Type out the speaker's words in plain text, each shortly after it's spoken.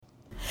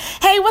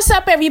Hey, what's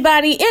up,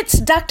 everybody? It's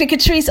Dr.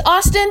 Catrice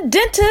Austin,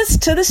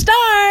 dentist to the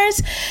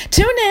stars.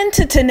 Tune in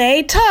to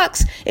Tanae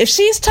Talks. If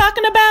she's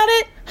talking about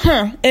it,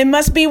 it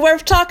must be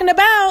worth talking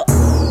about. Yo,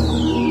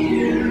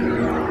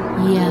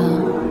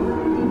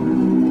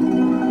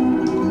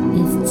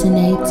 it's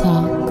Tanae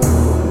Talks.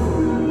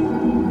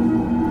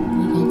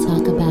 We're gonna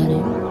talk about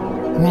it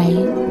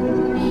right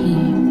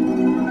here.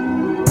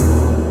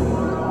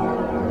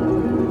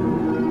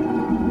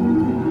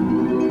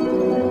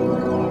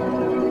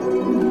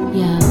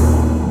 Yo,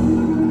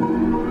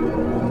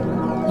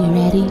 you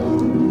ready?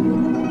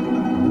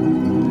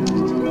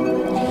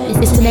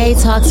 It's Tanae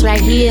Talks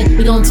right here.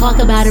 We gon' talk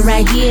about it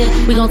right here.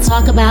 We gon'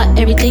 talk about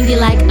everything you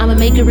like. I'ma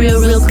make it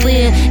real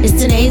clear. It's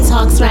Tanae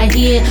Talks right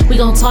here. We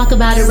gon' talk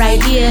about it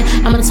right here.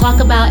 I'ma talk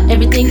about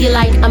everything you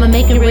like. I'ma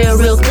make it real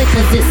clear.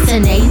 Cause it's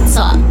Tanae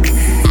Talks.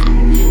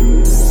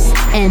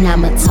 And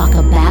I'ma talk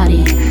about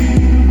it.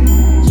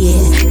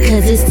 Yeah,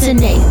 cause it's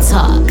Tanae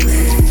Talks.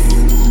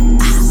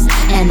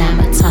 And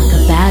I'ma talk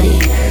about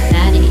it.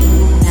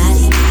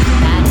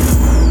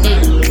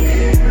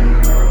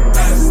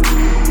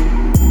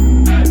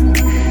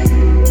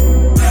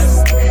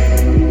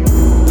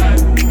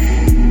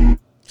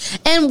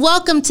 And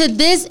welcome to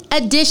this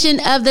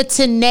edition of the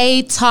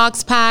Tanae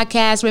Talks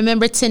podcast.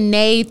 Remember,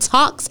 Tanae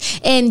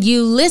Talks and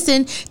you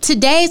listen.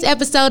 Today's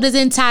episode is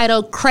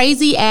entitled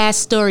Crazy Ass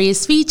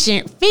Stories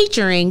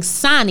featuring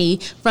Sonny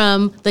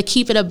from the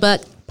Keep It a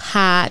Buck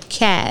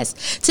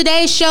podcast.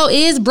 Today's show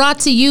is brought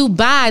to you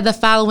by the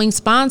following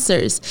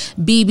sponsors: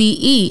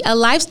 BBE, a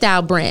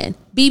lifestyle brand.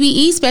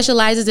 BBE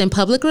specializes in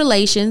public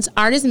relations,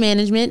 artist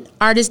management,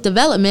 artist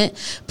development,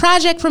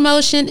 project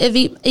promotion,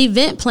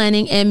 event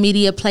planning, and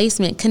media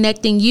placement,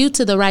 connecting you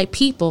to the right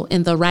people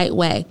in the right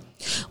way.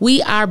 We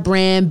are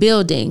brand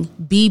building.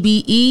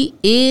 BBE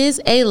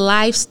is a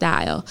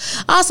lifestyle.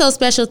 Also,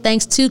 special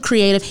thanks to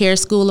Creative Hair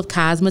School of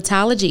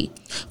Cosmetology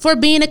for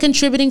being a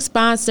contributing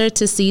sponsor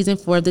to season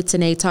 4 of the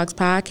Tanae Talks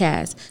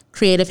podcast.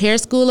 Creative Hair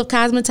School of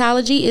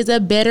Cosmetology is a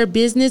Better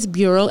Business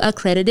Bureau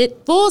accredited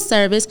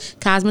full-service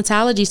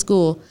cosmetology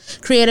school.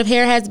 Creative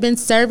Hair has been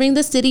serving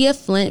the city of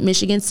Flint,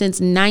 Michigan since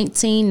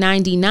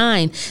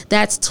 1999.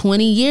 That's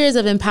 20 years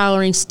of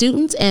empowering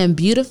students and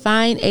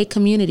beautifying a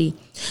community.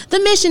 The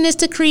mission is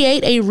to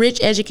create a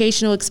rich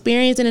educational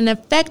experience and an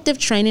effective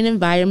training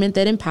environment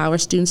that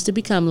empowers students to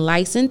become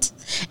licensed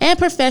and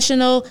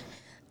professionals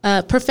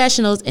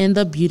in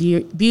the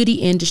beauty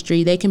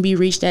industry. They can be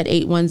reached at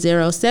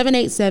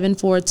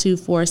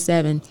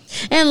 810-787-4247.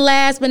 And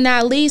last but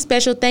not least,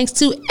 special thanks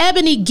to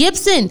Ebony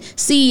Gibson,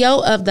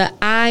 CEO of the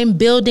I'm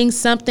Building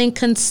Something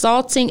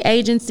Consulting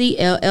Agency,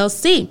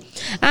 LLC.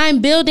 I'm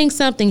Building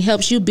Something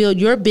helps you build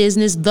your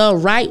business the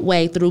right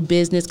way through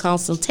business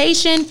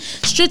consultation,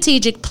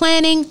 strategic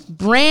planning,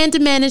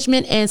 brand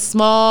management, and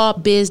small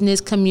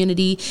business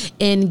community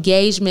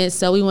engagement.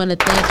 So we want to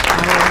thank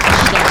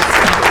our guests.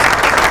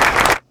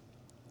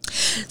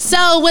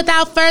 So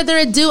without further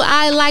ado,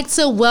 I like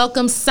to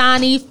welcome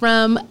Sonny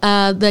from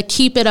the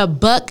Keep It a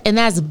Buck, and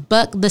that's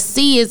Buck. The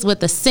C is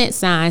with a cent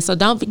sign, so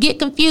don't get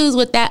confused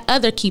with that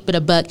other Keep It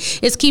a Buck.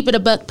 It's Keep It a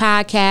Buck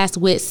podcast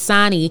with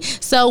Sonny.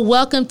 So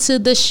welcome to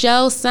the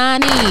show,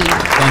 Sonny. Thank you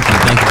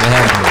for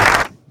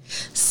having me.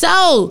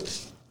 So,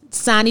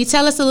 Sonny,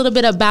 tell us a little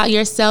bit about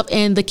yourself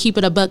and the Keep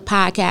It a Buck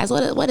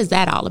podcast. What is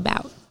that all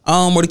about?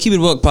 Well, the Keep It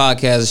a Buck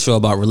podcast is a show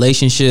about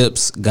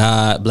relationships,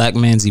 God, black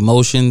men's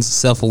emotions,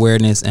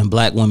 self-awareness, and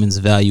black women's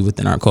value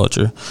within our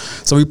culture.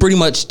 So we pretty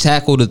much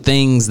tackle the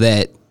things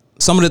that,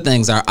 some of the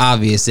things are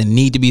obvious and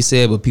need to be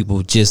said, but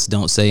people just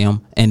don't say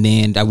them. And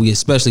then we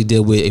especially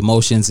deal with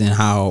emotions and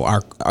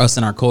how us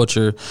and our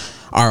culture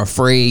are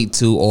afraid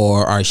to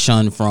or are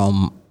shunned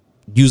from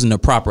using the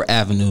proper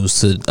avenues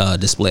to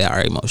display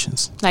our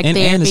emotions. Like and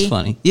therapy. And it's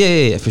funny.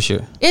 Yeah, for sure.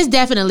 It's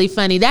definitely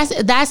funny.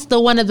 That's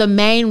one of the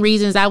main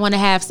reasons I wanted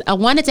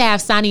to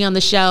have Sonny on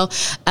the show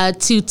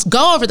to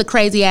go over the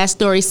crazy ass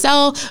story.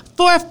 So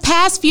for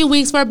past few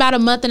weeks, for about a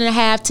month and a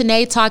half,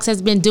 Tanae Talks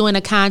has been doing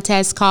a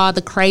contest called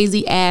the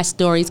Crazy Ass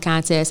Stories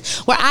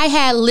Contest, where I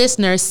had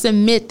listeners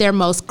submit their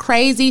most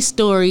crazy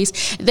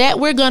stories that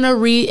we're gonna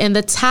read, and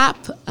the top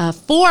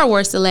 4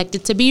 were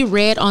selected to be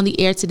read on the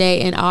air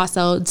today. And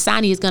also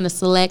Sonny is gonna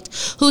select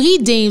who he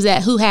deems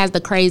who has the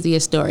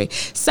craziest story.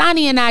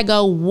 Sonny and I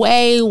go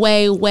way, and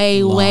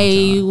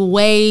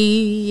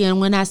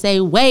when I say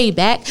way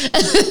back,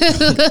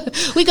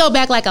 we go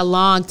back like a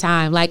long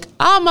time, like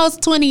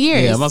almost 20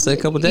 years. Yeah, I'm about to say a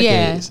couple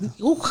decades. Yeah.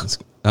 Ooh.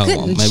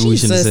 Maybe we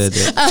shouldn't have said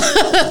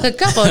that. A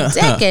couple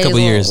decades. Couple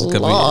years.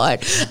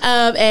 Lord.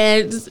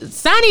 And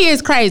Sonny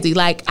is crazy.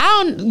 Like,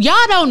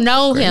 y'all don't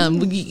know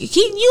him.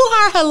 You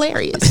are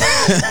hilarious.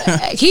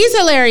 He's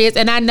hilarious,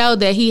 and I know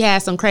that he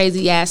has some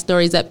crazy ass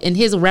stories up in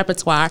his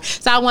repertoire.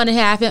 So I want to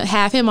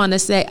have him on the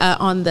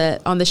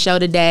show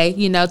today,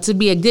 to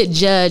be a good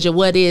judge of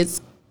what is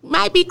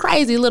might be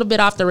crazy, a little bit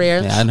off the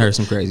rails. Yeah, I heard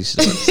some crazy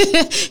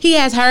stories. He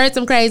has heard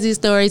some crazy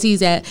stories.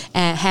 He's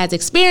has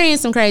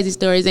experienced some crazy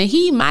stories, and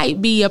he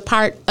might be a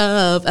part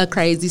of a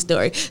crazy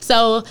story.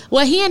 So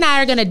what he and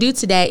I are going to do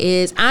today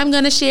is I'm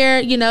going to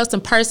share,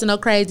 some personal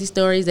crazy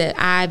stories that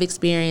I've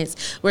experienced.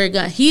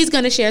 He's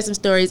going to share some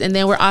stories, and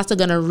then we're also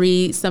going to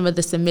read some of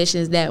the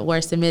submissions that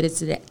were submitted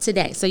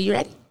today. So you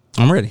ready?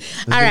 I'm ready.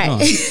 All right.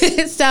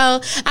 So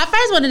I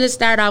first wanted to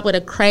start off with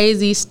a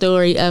crazy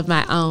story of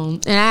my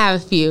own, and I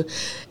have a few.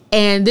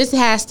 And this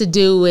has to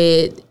do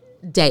with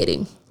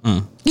dating.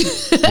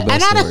 The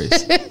best stories.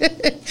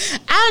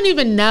 I don't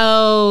even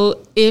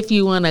know if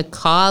you want to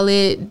call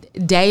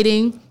it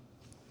dating.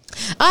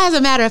 Oh, as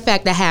a matter of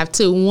fact, I have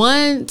two.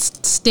 One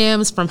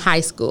stems from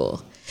high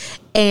school.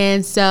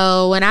 And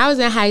so when I was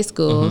in high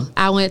school,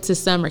 I went to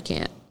summer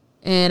camp.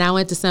 And I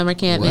went to summer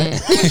camp.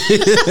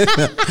 It's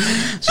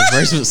your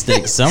first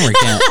mistake, summer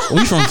camp.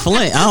 We from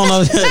Flint. I don't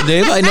know. Does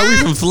anybody know we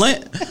from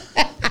Flint?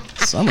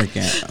 Summer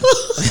camp.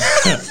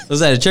 Was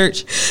that a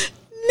church?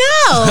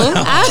 No.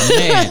 Oh,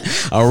 man.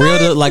 A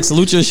real, like,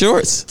 salute your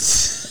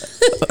shorts.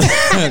 Go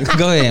ahead.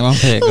 Go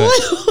ahead.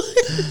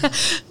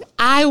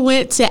 I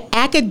went to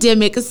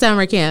academic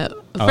summer camp.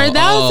 For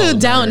those who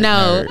don't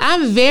know,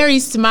 I'm very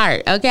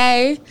smart,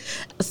 okay?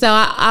 So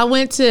I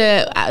went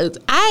to,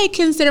 I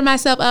consider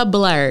myself a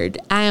blerd.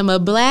 I am a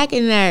black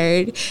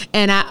nerd,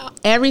 and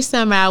every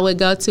summer I would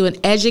go to an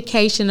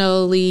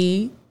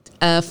educationally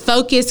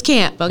focused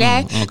camp,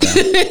 okay?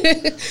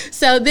 Okay.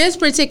 So this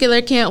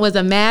particular camp was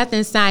a math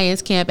and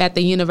science camp at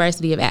the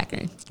University of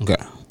Akron. Okay.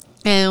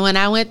 And when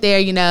I went there,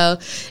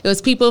 it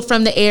was people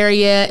from the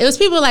area. It was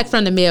people like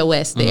from the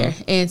Midwest there.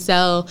 And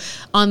so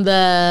on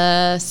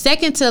the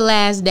second to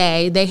last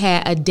day, they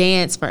had a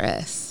dance for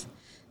us.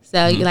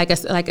 So like a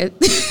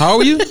How old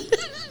were you?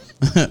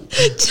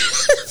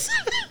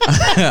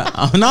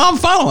 No, I'm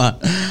following.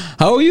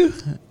 How old were you?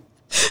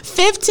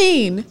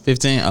 15.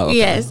 15? Oh, okay.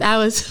 Yes, I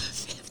was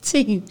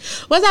 15.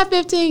 Was I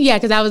 15? Yeah,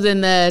 because I was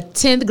in the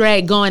 10th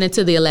grade going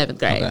into the 11th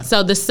grade. Okay.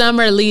 So the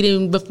summer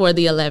leading before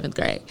the 11th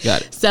grade.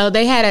 Got it. So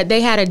they had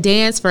a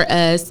dance for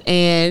us,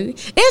 and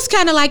it's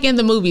kind of like in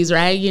the movies,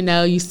 right?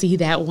 You see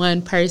that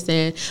one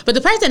person. But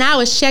the person I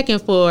was checking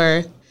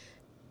for...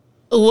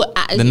 The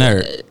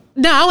nerd.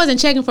 No, I wasn't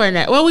checking for a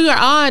nerd. Well, we were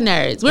all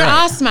nerds. We were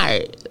all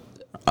smart.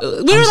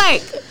 We were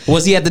like...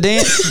 Was he at the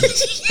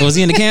dance? Was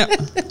he in the camp?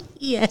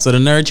 Yeah. So the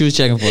nerd you was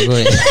checking for. Go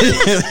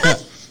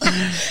ahead.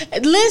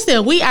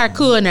 Listen, we are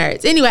cool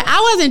nerds. Anyway,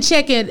 I wasn't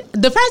checking.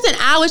 The person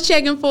I was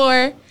checking for,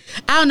 I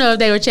don't know if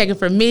they were checking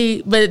for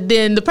me, but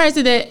then the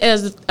person that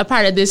is a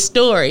part of this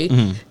story,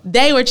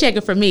 they were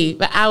checking for me,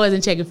 but I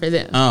wasn't checking for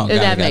them. Oh,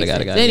 got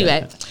it.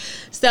 Anyway,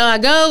 so I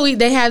go,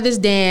 they have this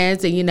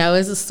dance, and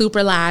it's a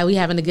super live. We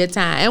having a good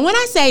time. And when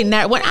I say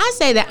nerd, when I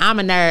say that I'm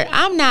a nerd,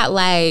 I'm not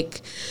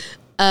like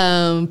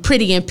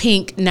Pretty in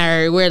Pink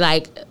nerd. We're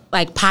like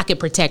pocket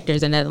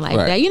protectors and nothing like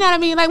that. You know what I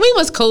mean? Like, we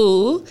was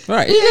cool.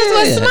 Right. We just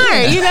was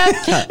smart,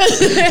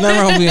 Nothing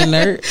wrong with being a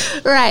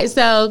nerd. Right.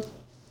 So,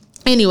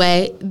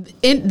 anyway,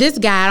 this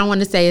guy, I don't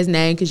want to say his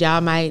name because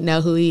y'all might know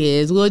who he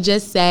is. We'll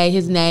just say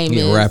his name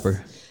is... a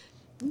rapper.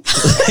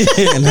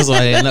 And that's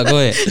why I go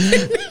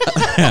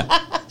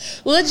ahead.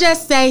 We'll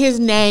just say his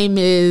name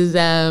is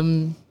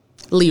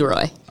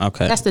Leroy.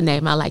 Okay. That's the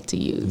name I like to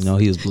use. No,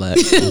 he was black.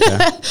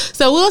 Okay.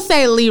 So we'll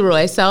say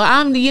Leroy. So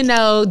I'm,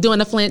 doing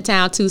a Flint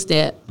Town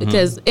two-step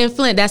because in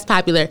Flint, that's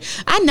popular.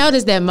 I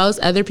noticed that most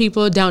other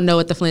people don't know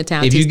what the Flint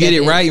Town two-step is. If you get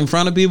it is. right in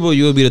front of people,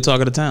 you will be the talk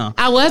of the town.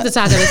 I was the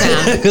talk of the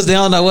town. Because they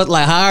don't know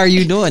how are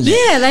you doing that?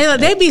 Yeah,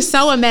 they be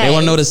so amazed. They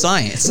want to know the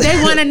science.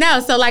 They want to know.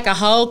 So like a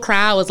whole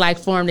crowd was like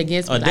formed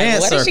against me. A like,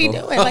 dance what circle. is she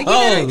doing? Like,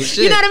 shit.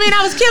 You know what I mean?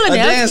 I was killing it.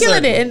 I was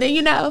killing circle. it. And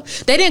then,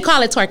 they didn't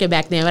call it twerking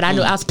back then, but I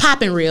knew I was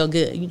popping real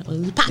good. It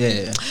was popping.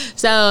 Yeah.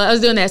 So I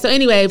was doing that. So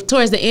anyway,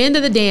 towards the end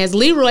of the dance,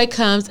 Leroy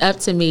comes up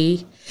to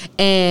me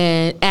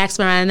and asks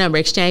for my number,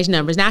 exchange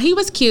numbers. Now, he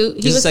was cute.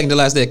 This is the second to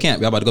last day of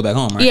camp. Y'all about to go back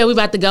home, right? Yeah, we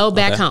about to go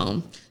back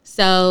home.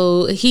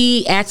 So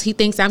he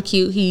thinks I'm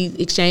cute. He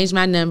exchanged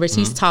my numbers.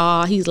 He's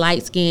tall. He's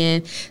light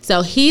skinned.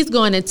 So he's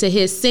going into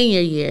his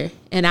senior year,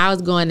 and I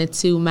was going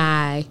into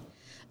my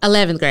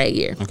 11th grade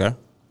year. Okay.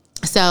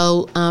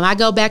 So I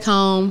go back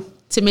home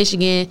to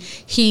Michigan.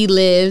 He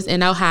lives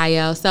in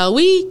Ohio. So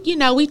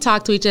we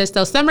talk to each other.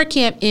 So summer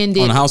camp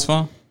ended. On the house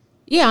phone?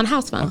 Yeah, on the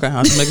house phone. Okay, I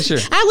was just making sure.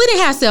 We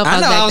didn't have cell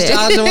phones back then.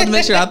 I just wanted to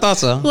make sure. I thought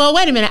so. Well,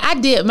 wait a minute. I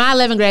did my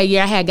 11th grade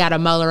year. I had got a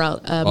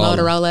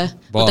Motorola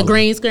with the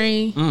green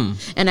screen,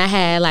 and I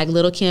had like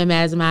Little Kim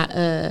as my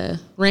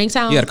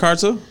ringtone. You had a car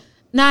too?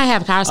 No, I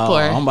have car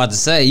support. I'm about to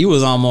say you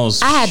was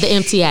almost. I had the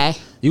MTA.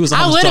 You was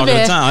almost talking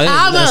to the town.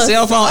 A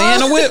cell phone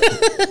and a whip.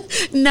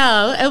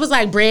 No, it was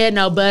like bread,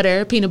 no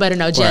butter, peanut butter,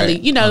 no jelly.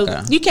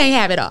 Right. You can't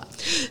have it all.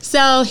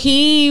 So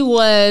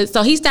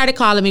he started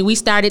calling me. We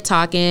started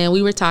talking.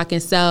 We were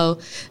talking. So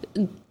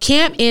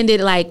camp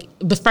ended like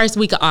the first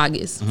week of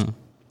August.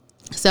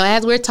 So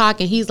as we're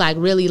talking, he's like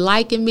really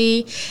liking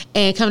me,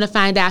 and come to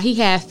find out he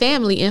had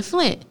family in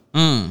Flint.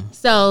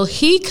 So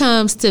he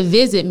comes to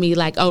visit me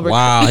like over.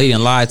 Wow, he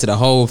didn't lie to the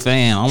whole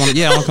fam. I want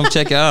to come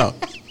check it out.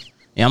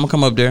 Yeah, I'm gonna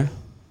come up there.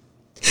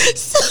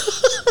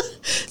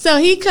 So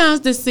he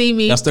comes to see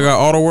me. Y'all still got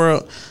Auto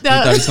World? You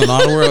thought he was going to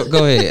Auto World?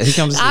 Go ahead. He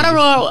comes to see me.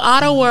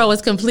 Auto World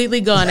was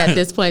completely gone at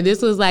this point.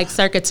 This was like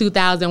circa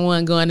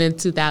 2001 going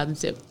into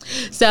 2002.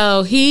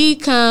 So he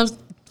comes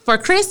for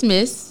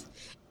Christmas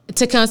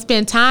to come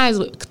spend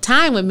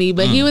time with me,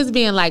 but he was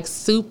being like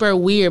super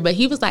weird, but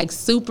he was like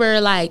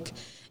super like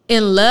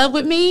in love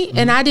with me,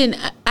 and I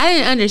didn't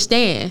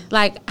understand.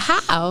 Like,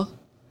 how?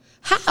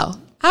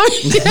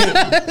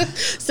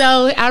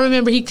 So I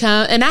remember he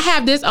come, and I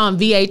have this on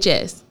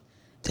VHS.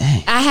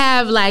 Dang. I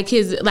have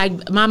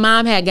my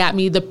mom had got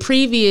me the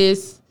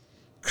previous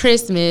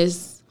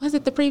Christmas. Was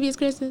it the previous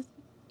Christmas?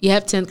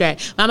 Yep, 10th grade.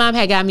 My mom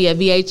had got me a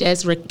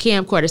VHS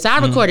camcorder. So I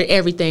recorded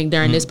everything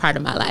during this part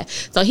of my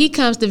life. So he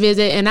comes to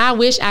visit, and I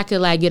wish I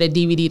could like get a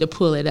DVD to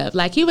pull it up.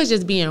 Like, he was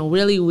just being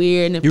really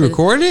weird and You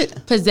recorded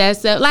it?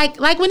 possessive. Like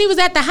when he was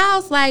at the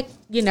house, like,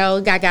 you know,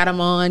 I got him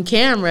on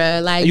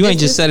camera. Like, You ain't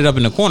just set it up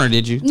in the corner,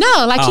 did you?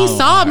 No, like he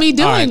saw me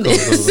doing cool,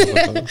 this.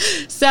 cool.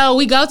 So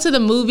we go to the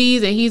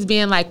movies, and he's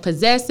being like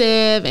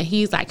possessive, and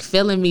he's like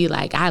feeling me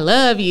like, I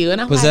love you,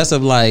 and I'm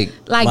Possessive, like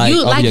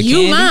you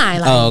candy?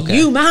 mine, like okay.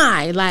 you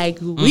mine,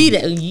 like me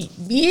and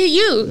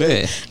you,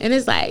 Yeah. and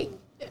it's like,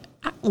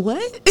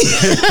 what?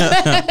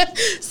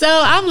 So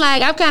I'm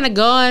like, I'm kind of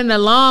going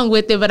along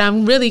with it, but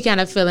I'm really kind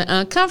of feeling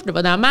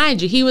uncomfortable. Now,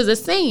 mind you, he was a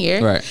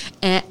senior, Right.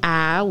 and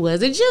I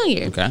was a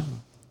junior. Okay.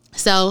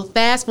 So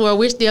fast forward,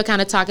 we're still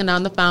kind of talking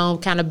on the phone,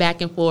 kind of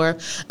back and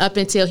forth up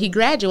until he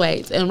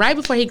graduates. And right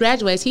before he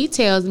graduates, he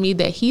tells me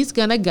that he's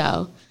going to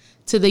go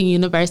to the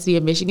University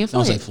of Michigan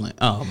Don't Flint. say Flint.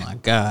 Oh, my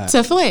God.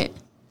 To Flint.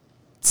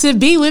 To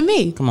be with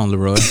me. Come on,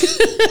 Leroy.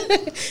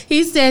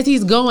 He says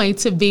he's going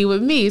to be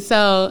with me.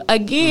 So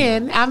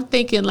again, I'm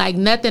thinking like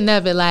nothing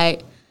of it,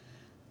 like,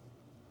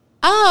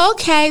 oh,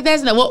 okay.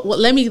 That's no. Well,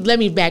 let me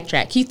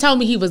backtrack. He told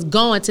me he was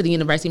going to the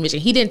University of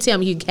Michigan. He didn't tell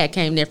me he had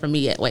came there for me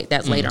yet. Wait,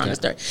 that's later on the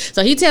story.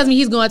 So he tells me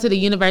he's going to the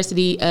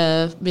University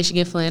of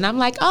Michigan Flint. I'm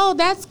like, oh,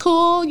 that's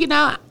cool. You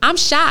know, I'm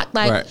shocked.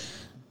 Like, Right.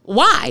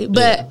 why?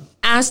 But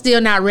I'm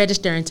still not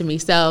registering to me.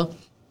 So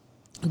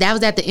that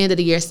was at the end of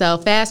the year. So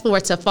fast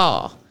forward to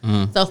fall.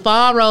 So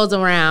fall rolls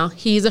around.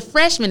 He's a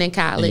freshman in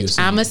college.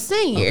 I'm a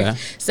senior. Okay.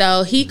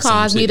 So he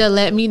calls me city. to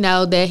let me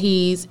know that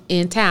he's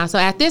in town. So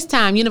at this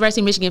time,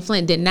 University of Michigan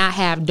Flint did not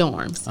have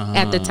dorms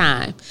at the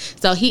time.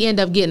 So he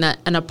ended up getting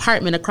an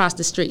apartment across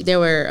the street. There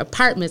were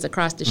apartments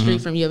across the street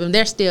from U of M.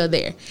 They're still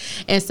there.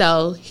 And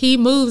so he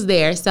moves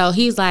there. So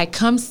he's like,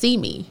 come see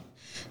me.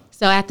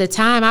 So at the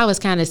time, I was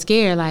kind of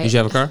scared. Like, Did you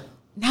have a car?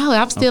 no,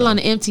 I'm still on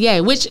the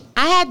MTA, which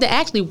I had to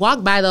actually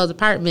walk by those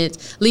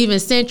apartments, leaving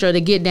Central to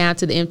get down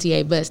to the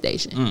MTA bus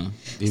station.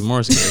 Even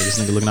more scary. This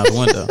nigga looking out the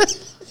window.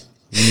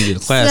 You needed a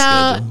class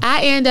So schedule.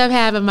 I end up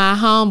having my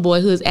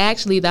homeboy, who's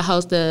actually the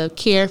host of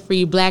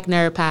Carefree Black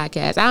Nerd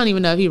Podcast. I don't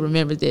even know if he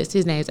remembers this.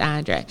 His name's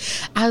Andre.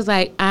 I was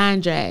like,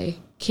 Andre,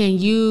 can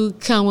you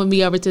come with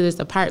me over to this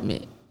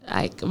apartment?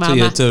 Like To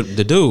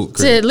the dude.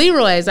 to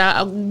Leroy's.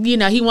 You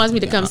know, he wants me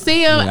to come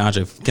see him. Like,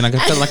 Andre, can I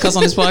cuss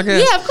on this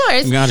podcast? Yeah, of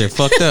course. Andre,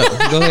 fucked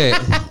up. Go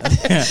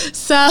ahead.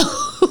 So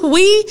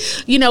we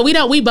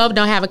both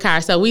don't have a car.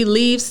 So we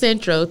leave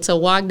Central to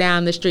walk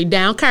down the street,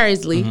 down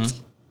Kersley,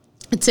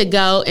 to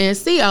go and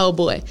see old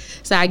boy.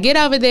 So I get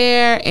over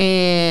there,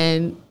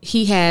 and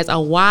he has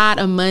a wad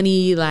of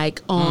money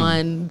like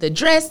on the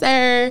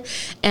dresser.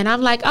 And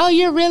I'm like, oh,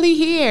 you're really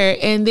here?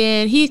 And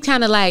then he's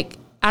kind of like,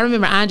 I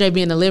remember Andre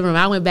being in the living room.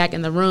 I went back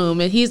in the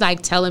room, and he's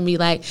like telling me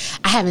like,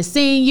 I haven't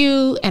seen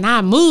you, and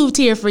I moved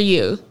here for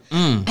you.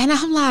 And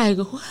I'm like,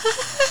 what?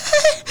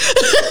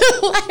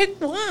 Like,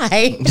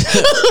 why?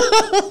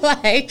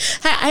 Like,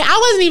 I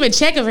wasn't even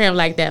checking for him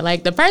like that.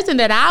 Like, the person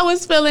that I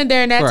was feeling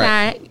during that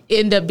time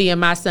ended up being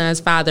my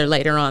son's father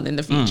later on in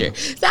the future.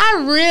 So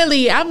I'm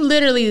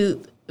literally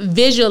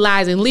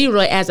visualizing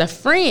Leroy as a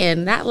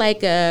friend, not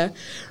like a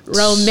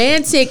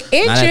romantic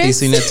interest. Not after you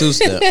seen that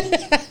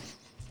two-step.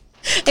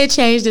 It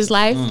changed his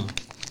life.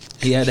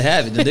 He had to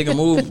have it. The nigga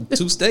moved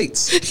 2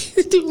 states.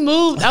 He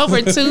moved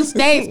over 2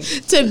 states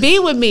to be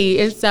with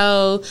me. And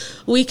so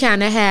we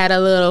kind of had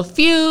a little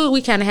feud.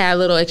 We kind of had a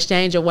little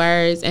exchange of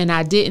words. And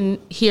I didn't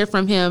hear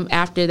from him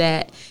after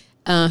that.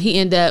 He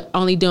ended up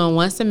only doing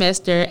 1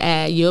 semester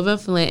at U of M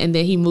Flint, and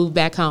then he moved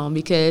back home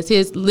because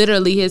his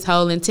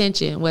whole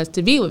intention was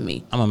to be with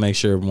me. I'm going to make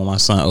sure when my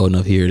son old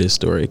enough hear this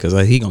story, because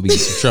he going to be in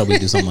some trouble to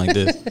do something like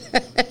this.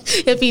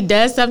 If he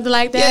does something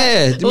like that.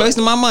 Yeah, you're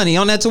wasting my money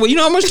on that tuition. You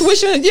know how much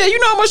tuition? Yeah, you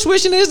know how much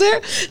tuition is there?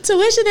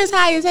 Tuition is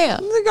high as hell.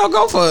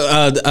 Go for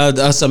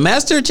a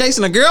semester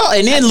chasing a girl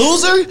and then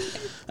lose her?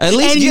 At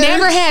least And get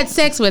never her? had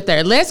sex with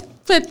her. Let's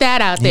put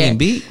that out there. He ain't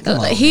beat? Come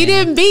on, He man.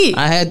 didn't beat.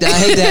 I hate to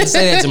have to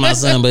say that to my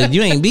son, but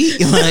you ain't beat.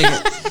 Like,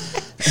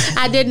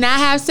 I did not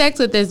have sex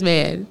with this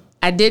man.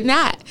 I did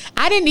not.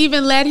 I didn't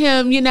even let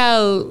him,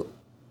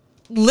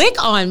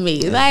 lick on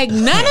me. Like,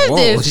 none of whoa,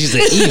 this. she's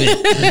an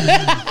even.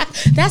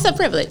 That's a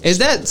privilege. Is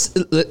that?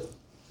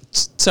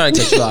 Sorry to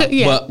cut you off,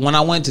 Yeah. but when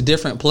I went to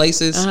different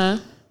places,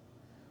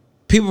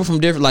 people from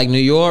different, like New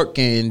York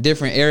and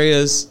different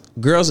areas,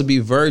 girls will be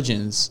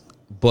virgins,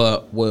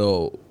 but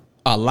will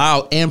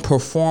allow and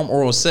perform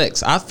oral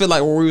sex. I feel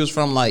like where we was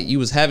from, like you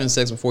was having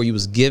sex before you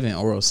was giving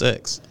oral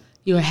sex.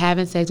 You were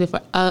having sex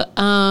before.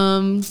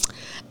 I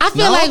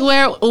feel like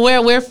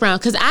where we're from,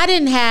 because I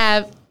didn't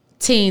have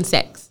teen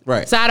sex,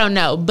 right? So I don't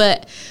know,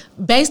 but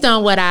based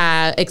on what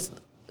I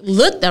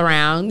looked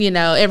around,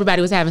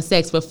 everybody was having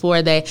sex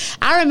before they.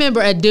 I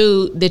remember a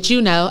dude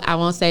that I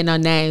won't say no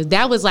names.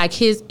 That was like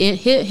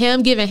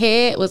him giving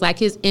head was like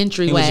his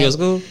entryway. He was your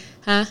school,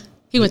 huh?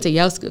 He went to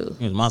your school.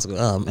 He was my school.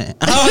 Oh man.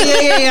 Oh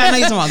yeah. I know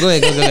you're talking about. Go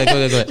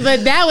ahead.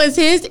 But that was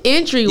his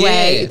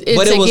entryway. Yeah.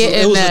 But it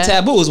was a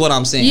taboo, is what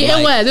I'm saying. Yeah,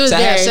 like, it was. To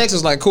have sex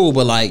was like cool,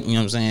 but like, you know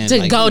what I'm saying? To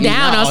like, go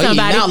down on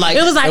somebody,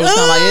 it was like,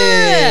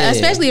 yeah.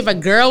 Especially if a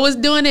girl was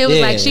doing it, it was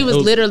like she was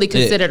literally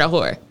considered a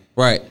whore.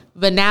 Right.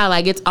 But now,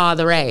 like, it's all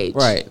the rage.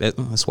 Right.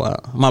 That's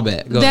wild. My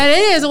bad. Go that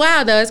ahead. is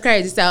wild, though. It's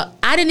crazy. So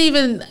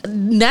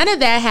none of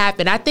that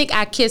happened. I think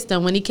I kissed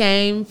him when he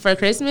came for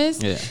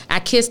Christmas. Yeah. I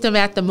kissed him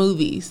at the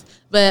movies.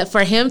 But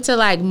for him to,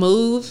 like,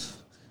 move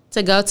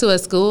to go to a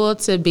school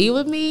to be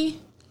with me,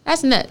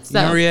 that's nuts. So,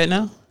 you know where you at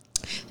now?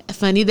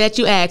 Funny that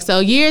you asked. So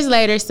years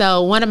later,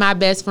 one of my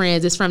best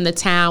friends is from the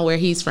town where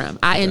he's from.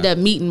 I end up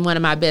meeting one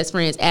of my best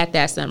friends at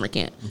that summer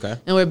camp. Okay.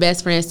 And we're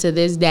best friends to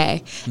this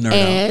day.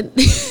 Nerd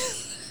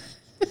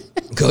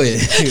Go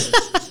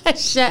ahead.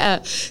 Shut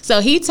up.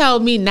 So he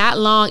told me not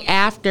long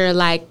after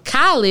like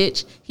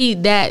college,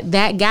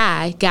 that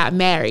guy got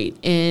married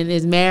and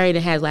is married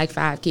and has like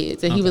 5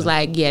 kids. And he was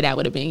like, yeah, that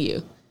would have been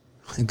you.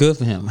 Good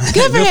for him.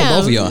 Good for him. For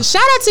both of y'all.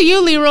 Shout out to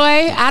you,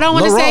 Leroy. I don't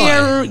want to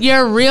say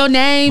your real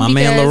name. My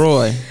man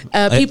Leroy.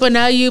 People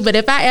know you, but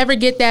if I ever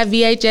get that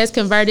VHS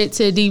converted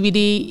to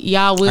DVD,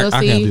 y'all will see. I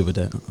can help you with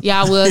that.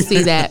 Y'all will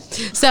see that.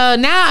 So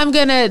now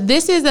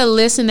this is a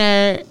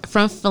listener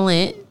from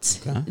Flint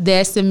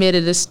that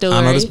submitted a story.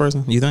 I know this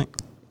person, you think?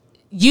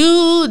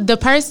 The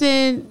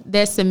person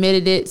that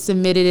submitted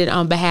it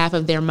on behalf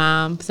of their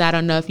mom. So I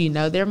don't know if you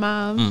know their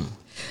mom,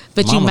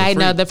 but Mama you might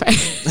know the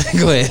person.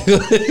 Go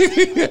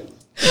ahead.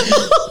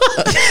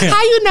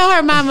 How you know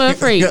her mama a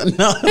freak?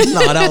 No,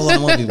 I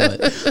don't want to be,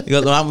 but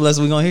unless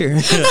we're going to hear.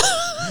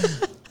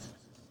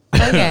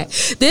 Okay.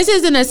 This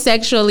isn't a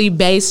sexually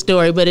based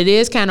story, but it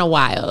is kind of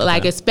wild. Okay.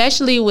 Like,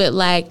 especially with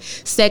like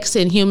sex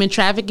and human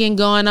trafficking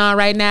going on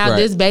right now.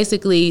 Right.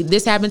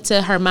 This happened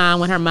to her mom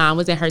when her mom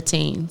was in her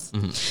teens.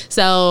 Mm-hmm.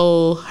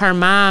 So her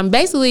mom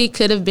basically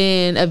could have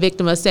been a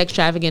victim of sex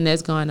trafficking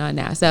that's going on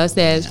now. So it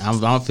says, I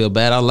don't feel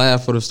bad. I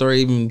laughed before the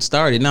story even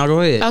started. Now go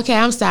ahead. Okay,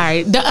 I'm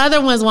sorry. The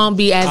other ones won't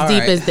be as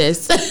deep as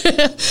this.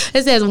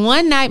 It says,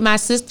 one night my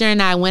sister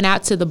and I went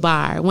out to the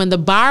bar. When the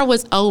bar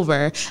was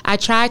over, I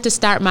tried to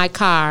start my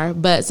car,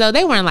 but so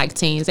they weren't like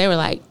teens. They were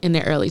like in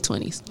their early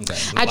 20s.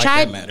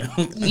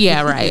 Okay,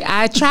 yeah, right.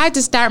 I tried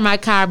to start my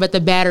car, but the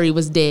battery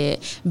was dead.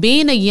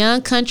 Being a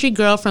young country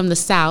girl from the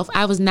South,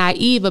 I was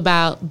naive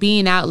about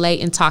being out late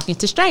and talking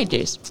to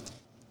strangers.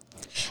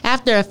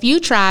 After a few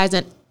tries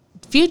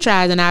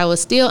and I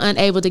was still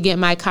unable to get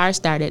my car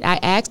started, I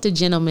asked the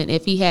gentleman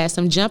if he had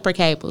some jumper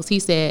cables. He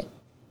said,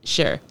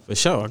 sure. For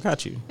sure, I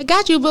got you. I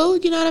got you, boo.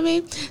 You know what I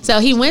mean? So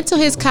he went to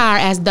his car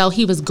as though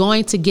he was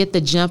going to get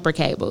the jumper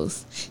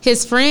cables.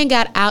 His friend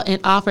got out and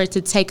offered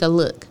to take a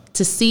look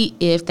to see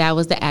if that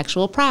was the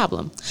actual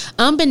problem.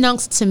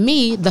 Unbeknownst to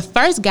me, the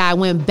first guy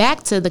went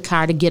back to the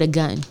car to get a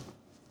gun.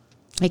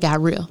 It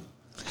got real.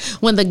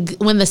 When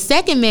the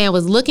second man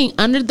was looking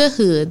under the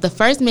hood, the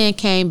first man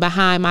came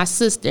behind my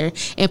sister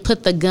and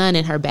put the gun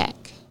in her back.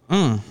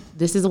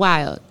 This is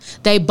wild.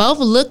 They both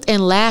looked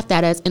and laughed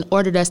at us and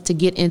ordered us to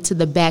get into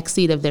the back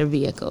seat of their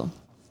vehicle.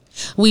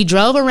 We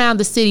drove around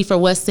the city for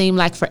what seemed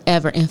like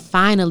forever, and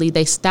finally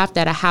they stopped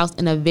at a house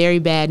in a very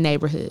bad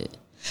neighborhood.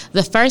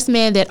 The first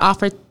man that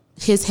offered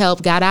his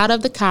help got out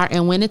of the car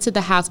and went into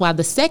the house while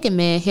the second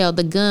man held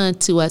the gun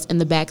to us in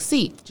the back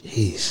seat.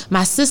 Jeez.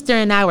 My sister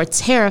and I were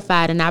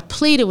terrified, and I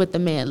pleaded with the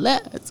man,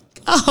 let's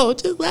go,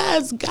 just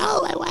let's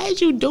go. Like, why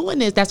is you doing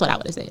this? That's what I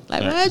would have said.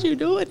 Like, why is you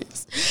doing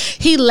this?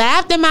 He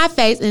laughed in my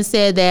face and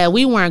said that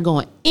we weren't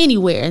going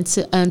anywhere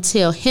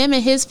until him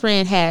and his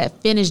friend had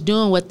finished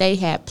doing what they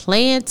had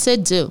planned to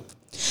do.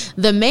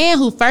 The man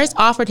who first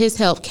offered his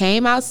help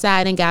came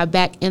outside and got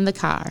back in the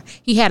car.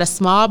 He had a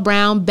small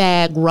brown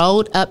bag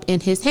rolled up in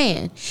his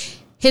hand.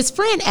 His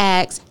friend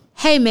asked,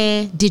 hey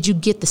man, did you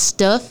get the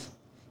stuff?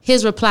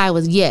 His reply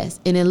was yes,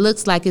 and it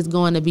looks like it's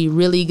going to be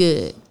really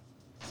good.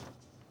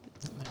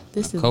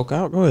 This is coke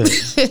out? Go ahead.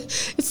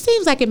 It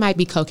seems like it might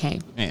be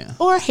cocaine. Yeah.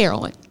 Or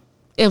heroin.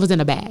 It was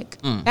in a bag.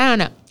 I don't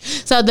know.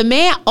 So the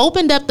man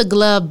opened up the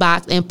glove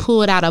box and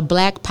pulled out a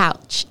black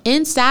pouch.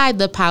 Inside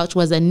the pouch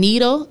was a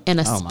needle and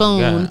a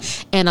spoon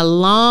and a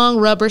long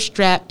rubber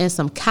strap and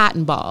some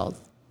cotton balls.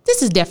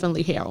 This is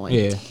definitely heroin.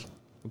 Yeah.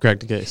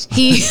 Crack the case.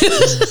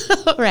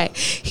 Right.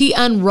 He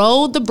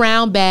unrolled the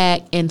brown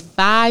bag and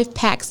 5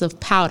 packs of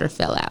powder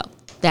fell out.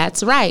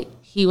 That's right.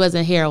 He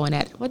wasn't heroin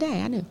addict. Well,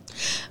 dang, I knew.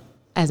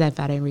 As if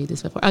I didn't read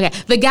this before. Okay.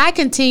 The guy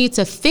continued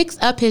to fix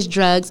up his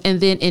drugs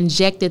and then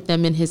injected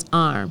them in his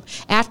arm.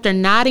 After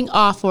nodding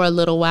off for a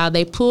little while,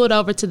 they pulled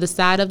over to the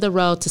side of the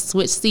road to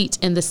switch seats,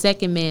 and the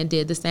second man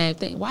did the same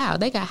thing. Wow,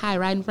 they got high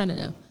right in front of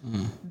them.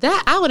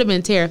 That I would have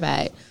been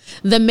terrified.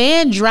 The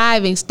man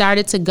driving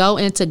started to go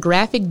into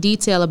graphic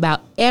detail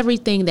about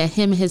everything that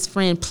him and his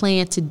friend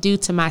planned to do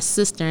to my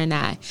sister and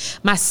I.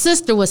 My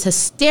sister was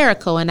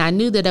hysterical, and I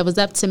knew that it was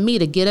up to me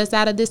to get us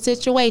out of this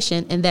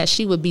situation and that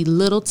she would be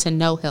little to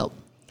no help.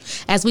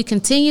 As we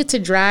continued to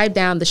drive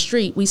down the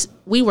street,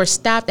 we were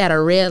stopped at a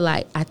red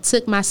light. I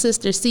took my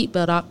sister's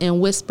seatbelt off and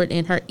whispered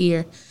in her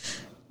ear,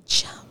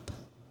 "Jump."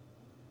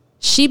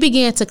 She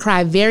began to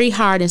cry very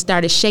hard and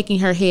started shaking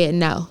her head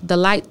no. The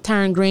light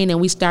turned green and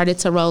we started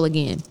to roll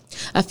again.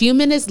 A few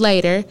minutes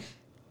later,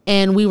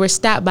 and we were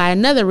stopped by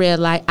another red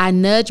light, I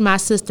nudged my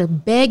sister,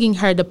 begging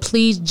her to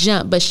please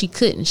jump, but she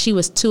couldn't. She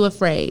was too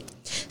afraid.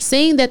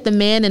 Seeing that the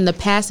man in the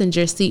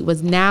passenger seat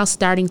was now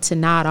starting to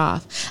nod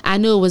off, I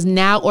knew it was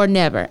now or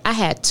never. I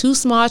had 2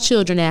 small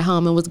children at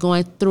home and was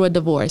going through a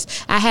divorce.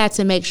 I had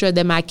to make sure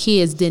that my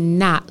kids did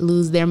not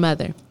lose their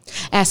mother.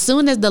 As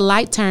soon as the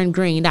light turned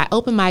green, I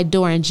opened my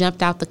door and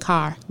jumped out the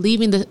car,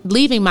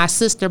 leaving my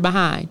sister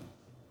behind.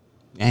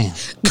 Damn.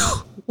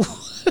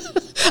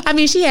 I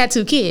mean, she had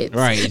 2 kids.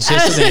 Right.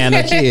 Sister and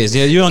the kids.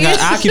 Yeah, you don't got.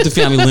 I'll keep the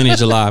family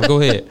lineage alive.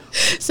 Go ahead.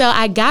 So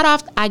I got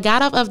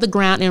off of the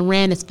ground and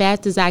ran as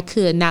fast as I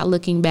could, not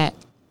looking back.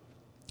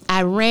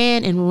 I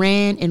ran and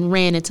ran and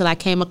ran until I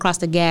came across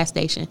the gas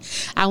station.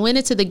 I went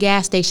into the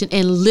gas station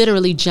and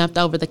literally jumped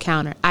over the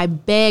counter. I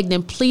begged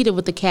and pleaded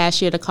with the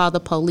cashier to call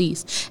the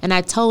police, and I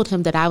told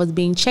him that I was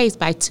being chased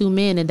by 2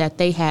 men and that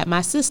they had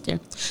my sister.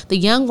 The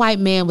young white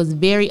man was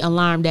very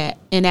alarmed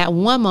and at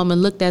one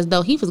moment looked as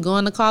though he was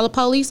going to call the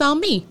police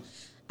on me.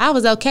 I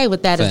was okay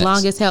with that. Facts. As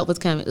long as help was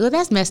coming. Well,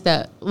 that's messed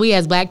up. We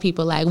as black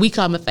people, like, we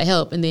coming for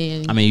help, and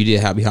then... I mean, you did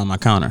have behind my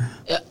counter.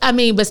 I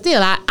mean, but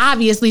still,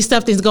 obviously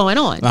something's going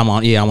on. I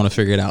want to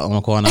figure it out. I'm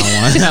going to call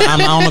 911. I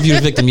don't know if you're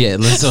the victim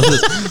yet.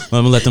 Let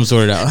me let them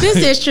sort it out. This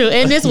is true,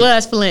 and this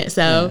was Flint,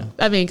 so,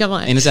 yeah. I mean, come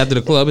on. And it's after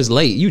the club. It's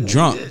late. You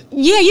drunk.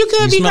 Yeah, you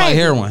could be smell crazy. Like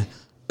heroin.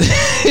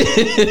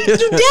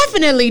 You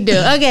definitely do.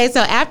 Okay, so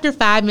after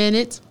 5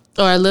 minutes,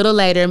 or a little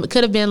later, it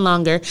could have been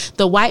longer,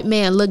 the white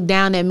man looked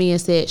down at me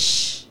and said,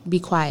 "Shh, be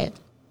quiet."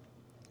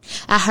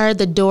 I heard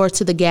the door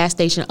to the gas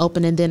station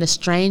open, and then a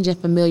strange and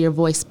familiar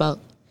voice spoke.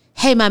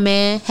 "Hey, my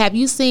man, have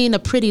you seen a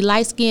pretty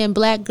light-skinned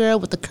black girl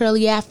with a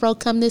curly afro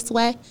come this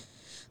way?"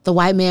 The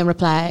white man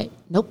replied,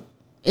 "Nope,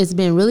 it's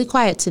been really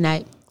quiet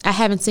tonight. I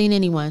haven't seen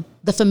anyone."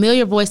 The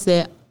familiar voice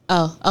said,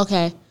 "Oh,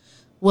 okay.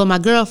 Well, my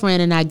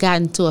girlfriend and I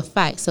got into a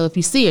fight, so if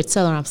you see her,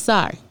 tell her I'm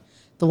sorry."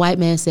 The white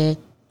man said,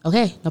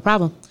 "Okay, no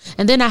problem."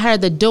 And then I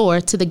heard the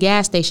door to the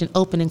gas station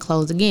open and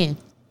close again.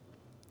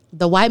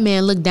 The white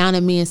man looked down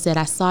at me and said,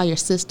 "I saw your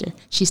sister.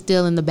 She's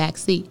still in the back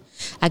seat.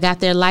 I got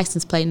their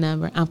license plate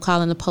number. I'm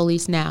calling the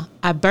police now."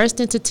 I burst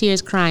into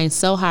tears crying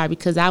so hard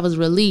because I was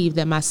relieved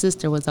that my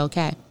sister was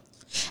okay.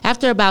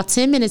 After about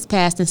 10 minutes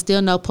passed and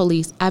still no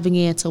police, I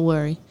began to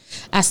worry.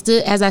 As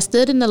I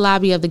stood in the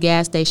lobby of the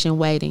gas station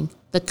waiting,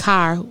 the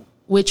car,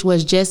 which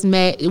was just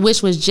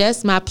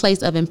my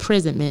place of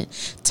imprisonment,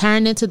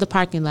 turned into the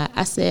parking lot.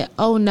 I said,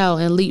 "Oh no,"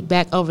 and leaped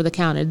back over the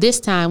counter. This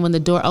time, when the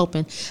door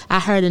opened, I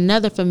heard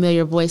another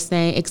familiar voice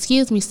saying,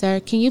 "Excuse me, sir,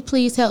 can you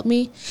please help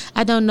me?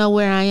 I don't know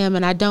where I am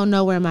and I don't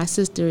know where my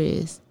sister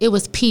is." It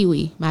was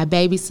Pee-wee, my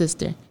baby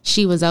sister.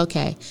 She was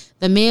okay.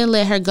 The men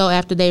let her go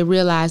after they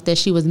realized that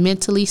she was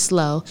mentally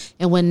slow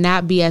and would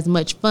not be as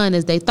much fun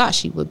as they thought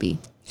she would be.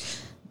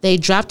 They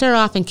dropped her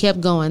off and kept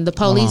going. The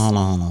police... Hold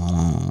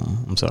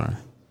on. I'm sorry.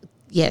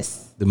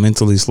 Yes. The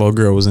mentally slow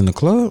girl was in the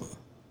club?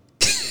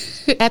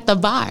 At the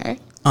bar.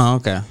 Oh,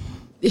 okay.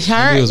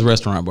 Maybe it was a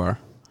restaurant bar.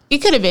 It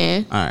could have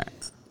been. All right.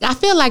 I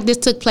feel like this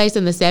took place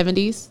in the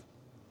 70s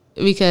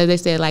because they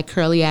said like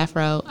curly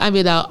afro. I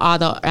mean, all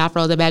the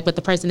afros are back, but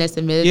the person that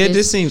submitted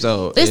this seems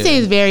old. This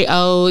seems very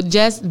old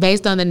just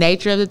based on the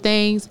nature of the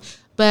things.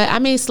 But, I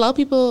mean, slow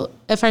people,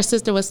 if her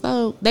sister was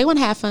slow, they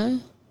wouldn't have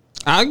fun.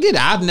 I get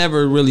it. I've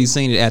never really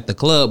seen it at the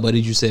club, but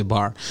as you said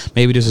bar.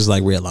 Maybe this was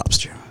like Red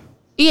Lobster.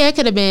 Yeah, it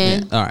could have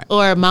been. Yeah, all right.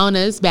 Or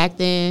Mona's back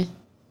then.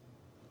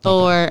 Okay.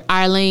 Or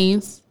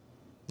Arlene's.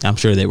 I'm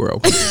sure they were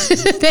open.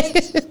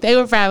 They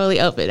were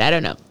probably open. I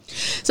don't know.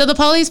 So the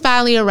police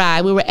finally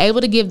arrived. We were able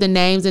to give the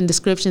names and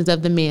descriptions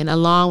of the men,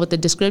 along with the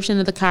description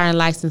of the car and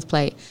license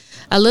plate.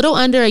 A little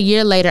under a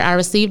year later, I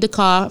received a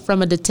call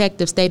from a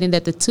detective stating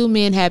that the 2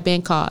 men had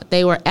been caught.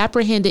 They were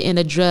apprehended in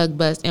a drug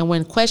bust, and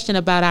when questioned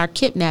about our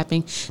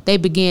kidnapping, they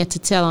began to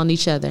tell on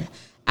each other.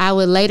 I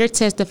would later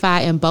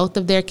testify in both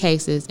of their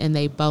cases, and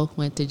they both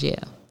went to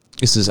jail.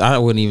 I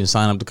wouldn't even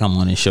sign up to come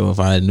on this show if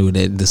I knew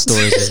that the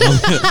stories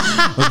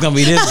was going to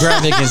be this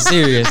graphic and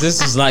serious.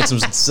 This is like some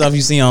stuff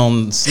you see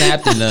on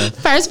Snapped in the...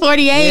 First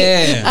 48?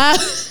 Yeah.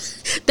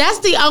 That's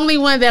the only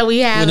one that we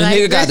have. When the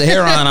nigga got the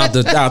hair on out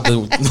the out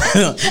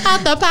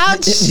the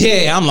pouch?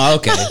 Yeah, I'm like,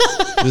 okay.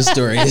 This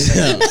story is...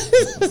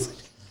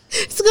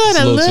 It's going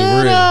a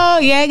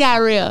little... Yeah, it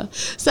got real.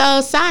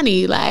 So,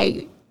 Sonny,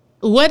 like...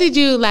 What did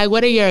you like?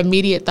 What are your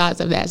immediate thoughts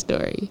of that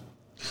story?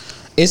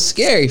 It's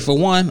scary for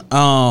one.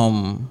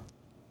 I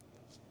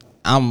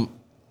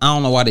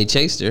don't know why they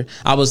chased her.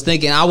 I was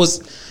thinking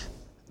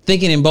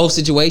in both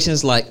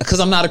situations, like, because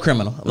I'm not a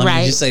criminal. Let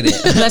me just say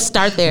that. Let's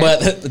start there.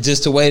 But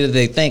just the way that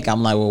they think,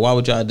 I'm like, well, why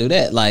would y'all do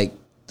that? Like,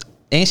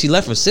 and she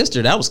left her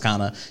sister. That was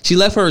kind of, she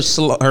left her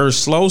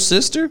slow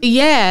sister.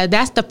 Yeah,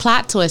 that's the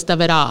plot twist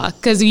of it all.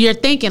 Because you're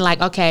thinking like,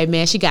 okay,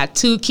 man, she got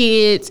 2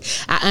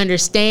 kids. I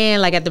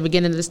understand, like at the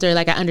beginning of the story,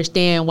 like I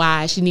understand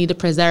why she need to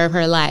preserve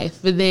her life.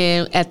 But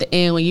then at the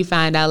end, when you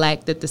find out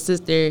like that the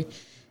sister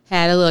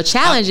had a little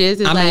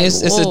challenges,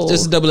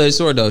 it's a double-edged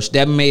sword though.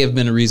 That may have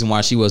been the reason why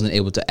she wasn't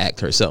able to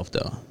act herself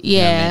though.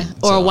 Yeah, you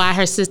know or why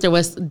her sister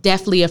was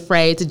definitely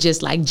afraid to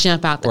just like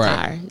jump out the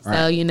car.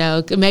 So you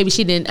know, maybe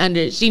she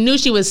didn't she knew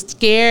she was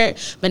scared,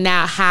 but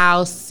now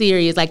how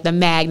serious, like the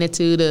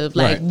magnitude of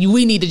like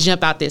we need to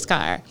jump out this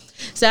car.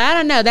 So I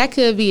don't know, that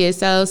could be it.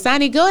 So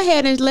Sonny, go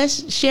ahead and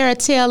let's share a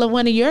tale of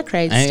one of your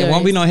crazy stories.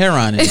 Won't be no hair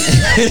on it.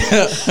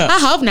 I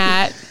hope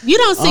not. You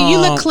don't see. You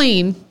look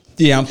clean.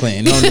 Yeah, I'm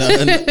clean. No,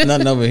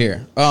 nothing over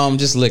here.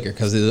 Just liquor,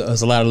 because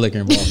there's a lot of liquor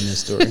involved in this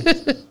story.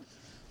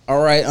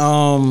 All right.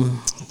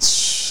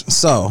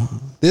 So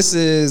this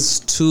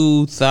is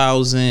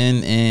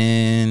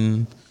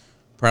 2007,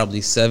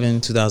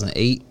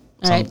 2008. All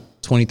so right. I'm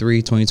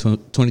 23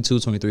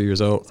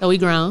 years old. So we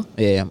grown.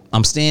 Yeah.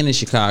 I'm staying in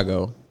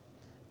Chicago,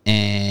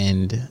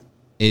 and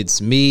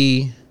it's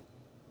me.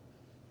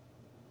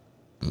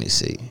 Let me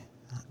see.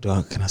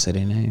 Can I say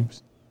their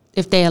names?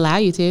 If they allow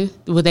you to,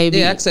 would they be?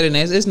 Yeah, I can say their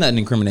names. It's nothing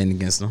incriminating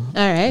against them.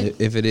 All right.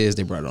 If it is,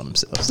 they brought it on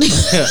themselves.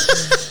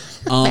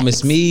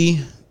 It's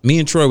me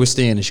and Troy were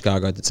staying in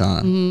Chicago at the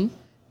time. Mm-hmm.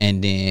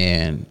 And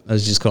then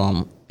let's just call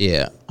them,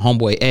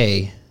 homeboy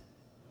A,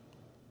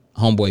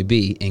 homeboy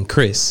B, and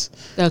Chris.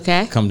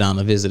 Okay. Come down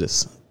to visit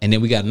us. And then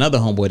we got another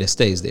homeboy that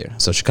stays there.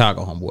 So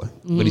Chicago homeboy,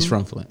 but he's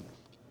from Flint.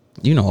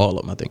 You know all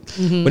of them, I think.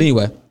 Mm-hmm. But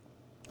anyway,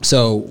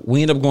 so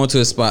we end up going to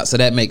a spot. So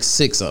that makes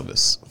 6 of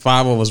us.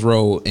 5 of us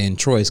rode in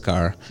Troy's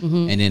car,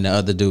 and then the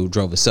other dude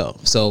drove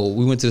himself. So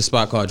we went to the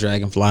spot called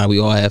Dragonfly. We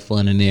all had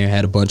fun in there,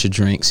 had a bunch of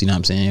drinks. You know what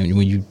I'm saying?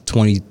 When you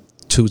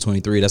 22,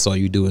 23, that's all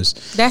you do is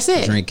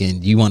drink,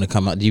 and you want to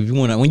come out.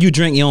 When you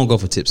drink, you don't go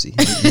for tipsy.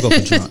 You go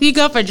for drunk. You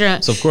go for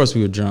drunk. So of course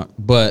we were drunk.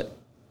 But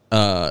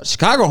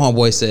Chicago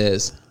homeboy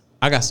says,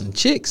 I got some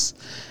chicks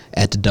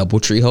at the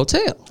Doubletree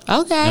Hotel. Okay. You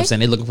know what I'm saying?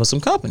 They're looking for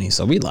some company.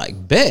 So we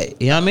like, bet.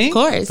 You know what I mean? Of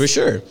course. For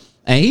sure.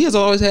 And he has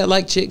always had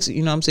like chicks,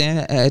 you know what I'm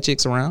saying? Had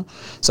chicks around.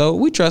 So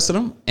we trusted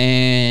him.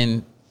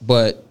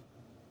 But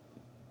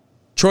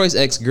Troy's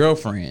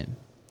ex-girlfriend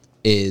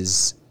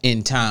is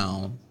in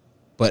town,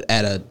 but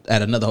at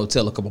another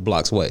hotel a couple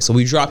blocks away. So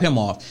we drop him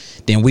off.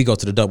 Then we go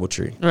to the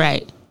Doubletree.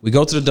 Right. We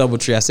go to the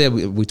Doubletree. I said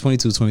we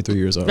 22, 23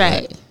 years old.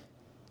 Right.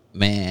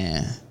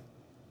 Man,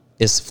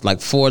 it's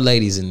like 4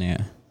 ladies in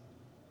there.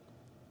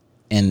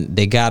 And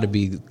they got to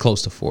be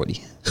close to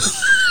 40.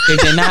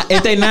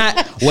 If they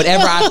not,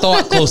 whatever I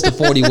thought close to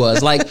 40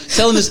 was. Like,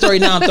 telling the story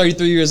now, I'm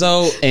 33 years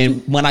old,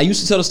 and when I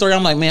used to tell the story,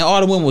 I'm like, man,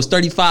 all the women was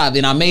 35,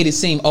 and I made it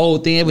seem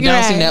old then, but they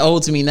don't seem that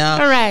old to me now.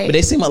 Right. But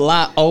they seem a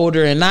lot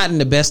older and not in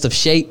the best of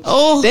shape.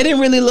 Oh. They didn't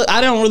really look,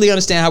 I don't really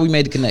understand how we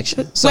made the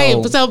connection. So,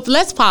 wait, so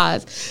let's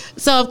pause.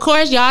 So, of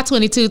course, y'all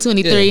 22,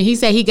 23. Yeah. He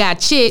said he got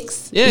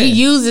chicks. Yeah. He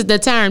uses the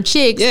term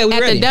chicks at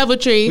ready. the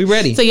Doubletree. We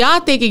ready. So,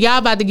 y'all thinking y'all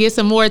about to get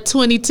some more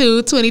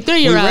 22,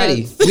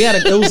 23-year-olds. We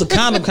ready. It was a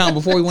condom count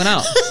before we went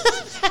out.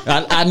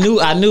 I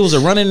knew it was a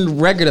running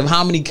record of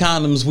how many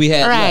condoms we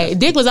had. Right, left.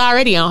 Dick was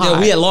already on hard.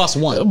 Yeah, we had lost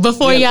one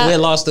before we y'all. We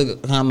had lost a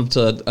condom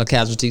to a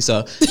casualty,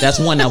 so that's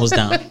one that was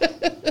down.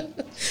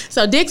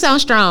 So Dick's on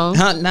strong.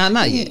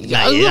 Not yet. With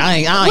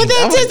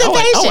anticipation.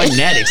 I wasn't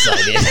that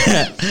excited.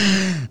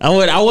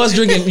 I was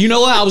drinking. You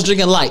know what? I was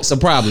drinking light, so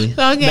probably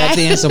back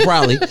then. So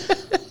probably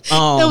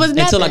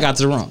until I got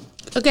to the room.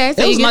 Okay,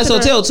 so it was a nice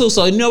hotel too.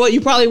 So you know what?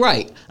 You're probably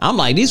right. I'm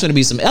like, these gonna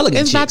be some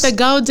elegant. It's chicks. about to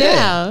go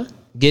down. Yeah.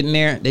 Getting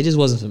there, they just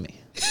wasn't for me.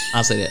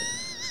 I'll say that.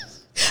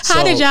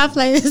 How did y'all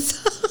play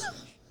this?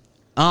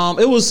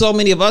 It was so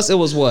many of us. It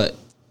was what?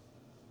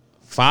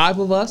 5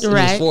 of us.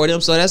 Right. It was 4 of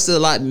them. So that's still a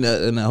lot in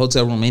the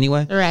hotel room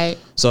anyway. Right.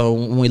 So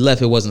when we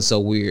left, it wasn't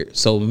so weird.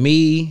 So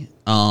me,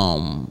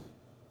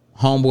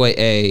 homeboy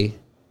A,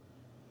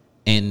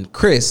 and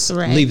Chris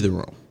leave the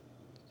room.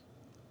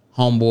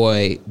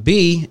 Homeboy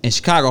B and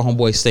Chicago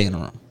homeboy stay in the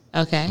room.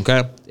 Okay.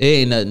 It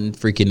ain't nothing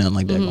freaky, nothing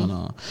like that going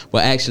on.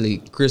 But actually,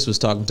 Chris was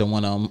talking to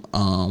one of them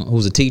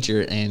who's a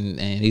teacher, and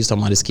he's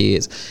talking about his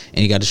kids, and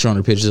he got to showing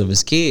her pictures of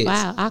his kids.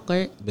 Wow,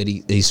 awkward. But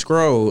he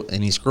scrolled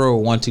 1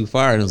 2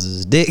 fire, and it was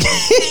his dick.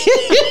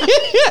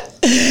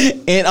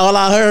 And all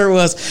I heard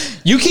was,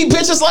 "You keep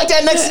pictures like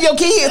that next to your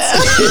kids."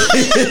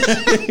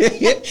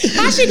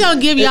 How she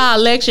gonna give y'all a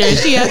lecture and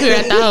she up here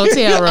at the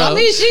hotel room? I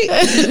mean,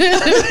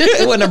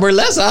 it wasn't a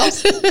burlesque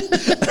house.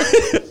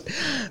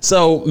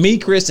 So me,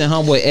 Chris, and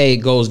homeboy A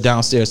goes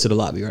downstairs to the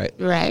lobby, right?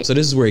 Right. So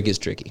this is where it gets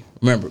tricky.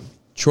 Remember,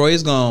 Troy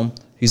is gone.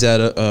 He's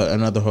at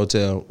another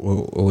hotel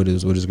with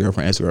his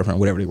girlfriend, ex-girlfriend,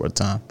 whatever they were at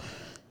the time.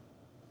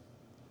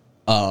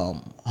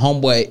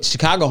 Homeboy,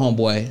 Chicago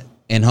homeboy,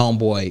 and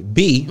homeboy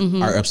B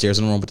are upstairs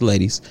in the room with the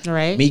ladies.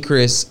 Right. Me,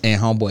 Chris, and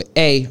homeboy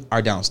A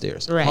are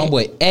downstairs. Right.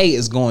 Homeboy A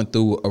is going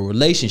through a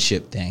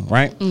relationship thing,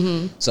 right?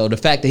 So the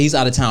fact that he's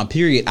out of town,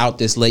 period, out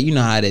this late, you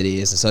know how that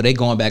is. And so they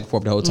going back and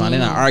forth the whole time. They're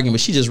not arguing,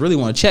 but she just really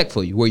want to check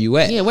for you. Where you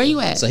at? Yeah, where you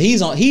at? So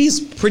he's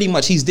pretty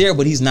much, he's there,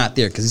 but he's not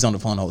there because he's on the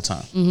phone the whole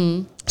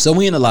time. So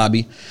we in the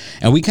lobby,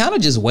 and we kind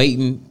of just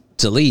waiting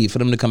to leave for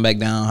them to come back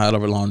down,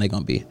 however long they're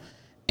going to be.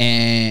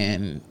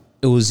 And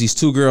it was these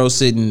two girls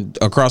sitting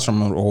across from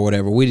them or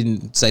whatever. We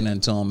didn't say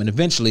nothing to them. And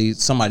eventually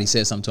somebody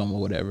said something to them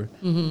or whatever.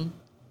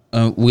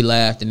 We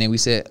laughed, and then we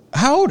said,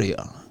 how old are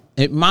y'all?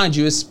 And mind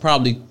you, it's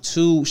probably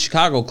 2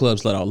 Chicago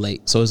clubs let out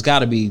late. So it's got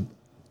to be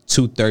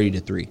 2:30 to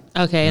 3.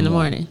 Okay, in the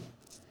morning.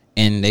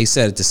 And they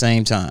said at the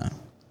same time,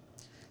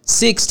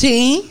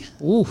 16.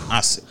 Ooh.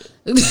 I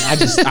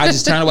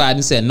just turned away. I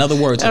didn't say another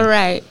word to him. All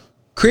right.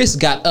 Chris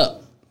got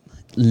up,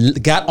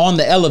 got on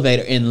the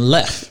elevator, and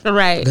left.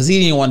 Right. Because he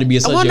didn't want to be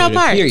associated no with it,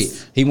 parts. period.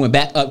 He went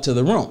back up to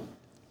the room.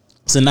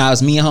 So now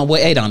it's me and homeboy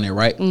A down there,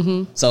 right?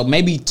 So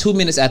maybe 2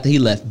 minutes after he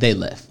left, they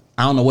left.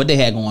 I don't know what they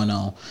had going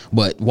on,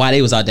 but why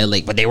they was out that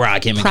late, but they were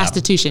out.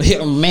 Prostitution.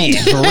 Man,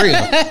 for real.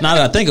 Now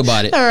that I think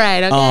about it. All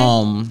right,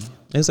 okay.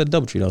 It's a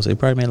DoubleTree though, so they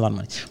probably made a lot of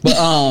money.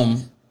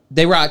 But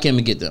they rock him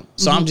and get them.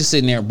 So I'm just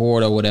sitting there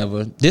bored or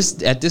whatever. At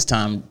this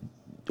time,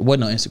 it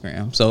wasn't on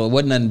Instagram, so it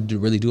wasn't nothing to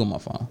really do on my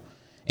phone.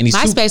 And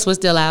MySpace was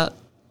still out.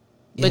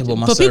 But my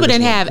people service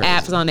didn't was have crazy.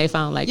 apps on their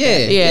phone like Yeah,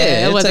 that.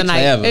 yeah, It wasn't takes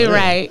like forever, yeah.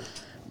 right.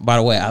 By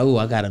the way,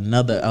 I got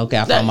another. Okay,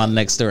 I found my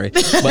next story.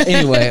 But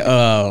anyway,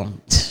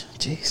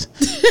 jeez.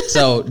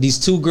 So these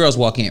two girls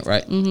walk in,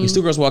 right? These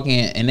two girls walk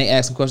in and they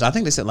ask some questions. I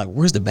think they said like,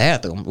 "Where's the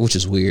bathroom?" Which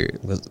is weird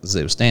because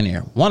they were standing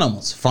there. One of them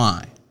was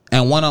fine,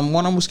 and one of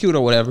them was cute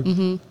or whatever.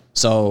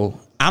 So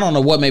I don't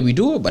know what made me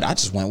do it, but I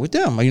just went with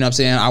them. You know what I'm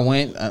saying? I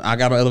went, I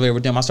got on the elevator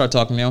with them. I started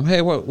talking to them.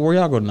 Hey, where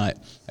y'all go tonight?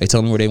 They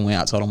told me where they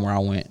went. I told them where I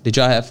went. Did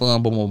y'all have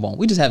fun? Boom, boom, boom.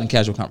 We just having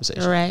casual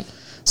conversation. Right.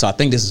 So I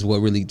think this is what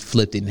really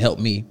flipped it and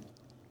helped me.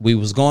 We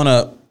was going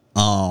up,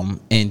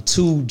 and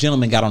 2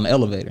 gentlemen got on the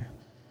elevator,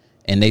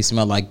 and they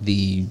smelled like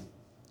the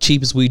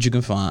cheapest weed you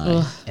can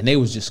find, and they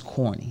was just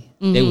corny.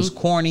 They was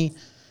corny,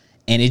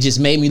 and it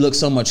just made me look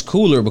so much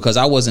cooler because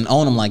I wasn't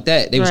on them like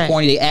that. They was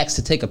corny. They asked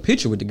to take a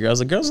picture with the girls.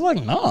 The girls were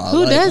like, nah.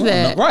 Who does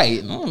that?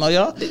 Right. I don't know,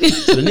 y'all.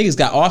 So the niggas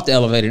got off the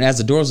elevator, and as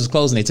the doors was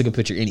closing, they took a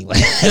picture anyway.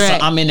 So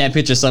I'm in that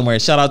picture somewhere.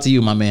 Shout out to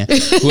you, my man.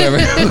 Whoever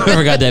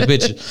got that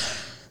picture.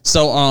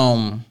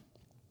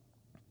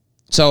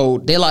 So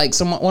they like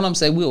one of them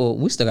say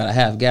we still got a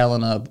half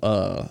gallon of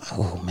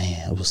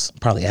it was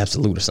probably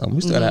Absolute or something.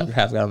 We still got a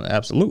half gallon of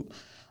Absolute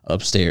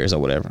upstairs or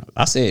whatever.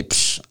 I said,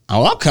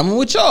 I'm coming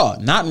with y'all.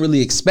 Not really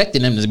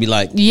expecting them to be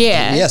like,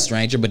 yeah,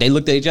 stranger. But they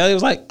looked at each other. It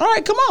was like, all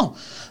right, come on.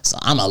 So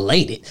I'm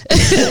elated.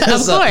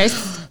 Of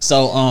course.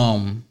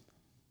 So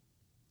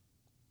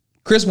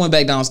Chris went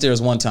back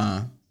downstairs one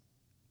time,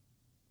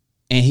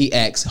 and he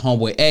asked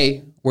homeboy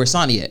A, where's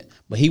Sonny at?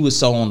 But he was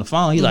so on the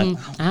phone. He like,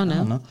 I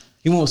don't know.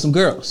 He went with some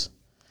girls.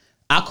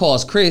 I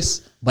calls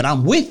Chris, but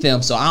I'm with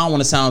them, so I don't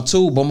want to sound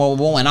too boom, boom,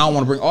 boom, and I don't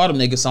want to bring all them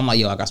niggas. So I'm like,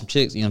 yo, I got some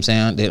chicks, you know what I'm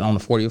saying? They're on the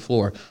 40th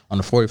floor. On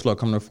the 40th floor,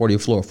 coming to the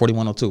 40th floor,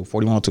 4102,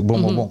 4102,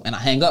 boom, boom, boom. And I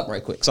hang up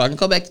right quick so I can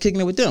go back to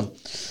kicking it with them.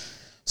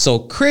 So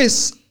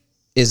Chris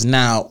is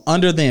now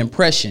under the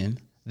impression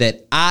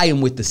that I am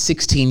with the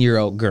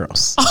 16-year-old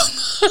girls.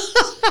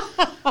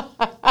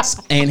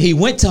 And he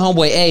went to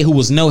homeboy A, who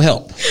was no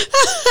help.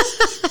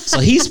 So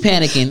he's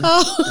panicking.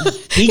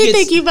 He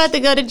think you about to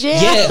go to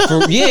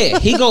jail? Yeah,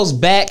 he goes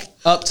back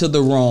up to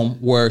the room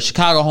where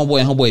Chicago homeboy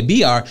and homeboy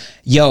B are.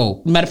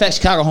 Yo, matter of fact,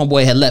 Chicago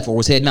homeboy had left or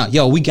was heading out.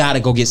 Yo, we gotta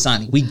go get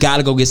Sonny.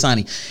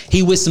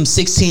 He with some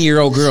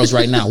 16-year-old girls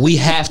right now. We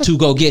have to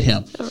go get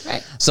him.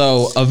 Right.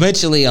 So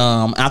eventually,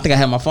 I think I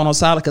had my phone on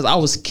silent because I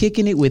was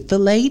kicking it with the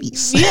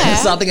ladies. Yeah.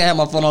 So I think I had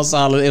my phone on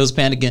silent. It was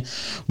panicking,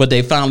 but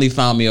they finally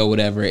found me or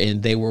whatever,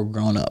 and they were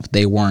grown up.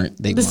 They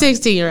weren't the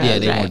 16-year-old. Yeah,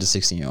 they weren't the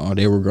 16-year-old.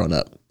 They were grown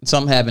up.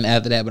 Something happened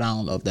after that, but I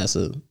don't know if that's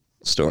a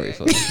story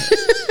for me.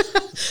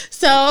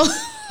 So,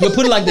 but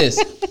put it like this: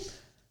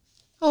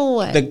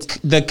 what?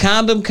 The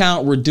condom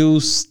count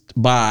reduced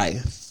by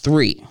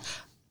 3,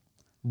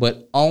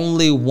 but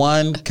only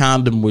 1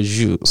 condom was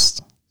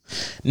used.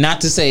 Not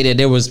to say that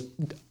there was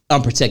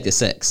unprotected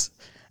sex.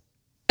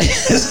 All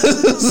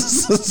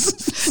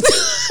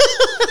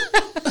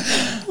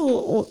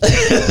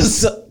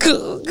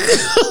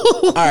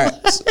right.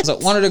 So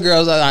one of the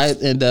girls I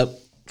end up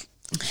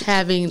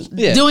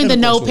doing the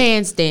no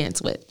pants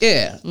dance with.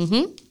 Yeah.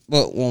 Mm-hmm.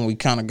 But when we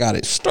kind of got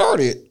it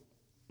started,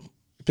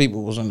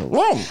 people was in the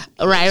room.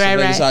 Right.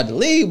 They decided to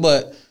leave,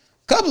 but a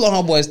couple of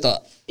homeboys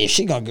thought, if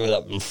she gonna give it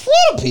up in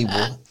front of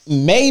people,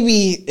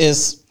 maybe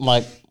it's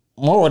like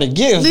more to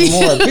give to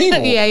more people.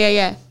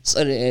 Yeah.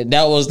 So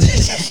that was.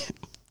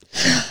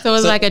 So it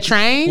was like a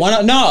train?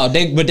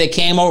 They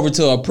came over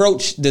to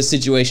approach the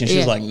situation. She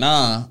was like,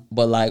 nah,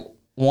 but like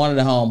one of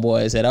the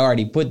homeboys had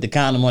already put the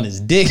condom on his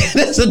dick.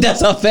 So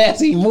that's how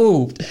fast he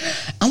moved.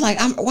 I'm like,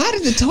 why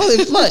did the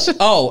toilet flush?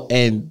 Oh,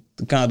 and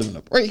the condom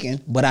ended up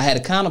breaking, but I had a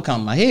condom count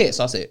in my head.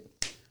 So I said,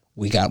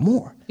 we got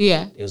more.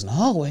 Yeah. It was in the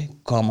hallway.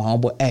 Called my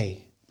homeboy,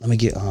 hey, let me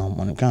get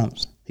one of the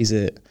condoms. He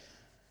said,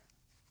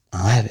 I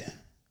don't have it.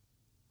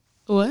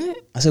 What?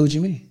 I said, what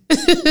you mean? He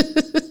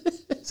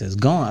said, it's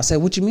gone. I said,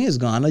 what you mean it's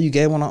gone? I know you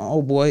gave one to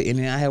old boy, and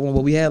then I had one,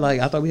 but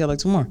I thought we had like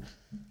 2 more.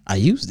 I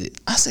used it.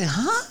 I said,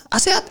 huh? I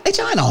said, ain't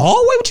y'all in the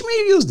hallway? What you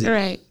mean you used it?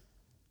 Right.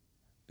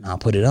 No, I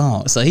put it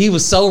on. So he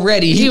was so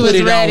ready. He put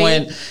it ready.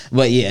 On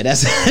but yeah,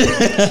 that's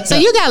So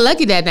you got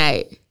lucky that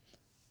night.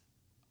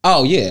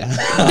 Oh yeah.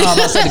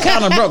 I said the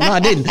condom broke. No, I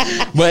didn't.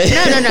 But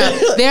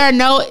no. There are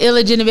no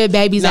illegitimate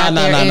babies out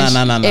there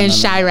in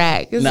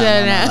Chirac.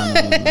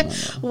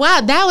 No.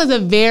 Wow, that was a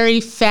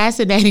very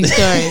fascinating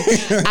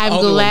story. I'm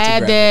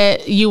glad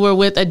that you were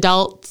with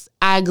adults.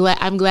 I'm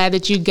glad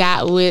that you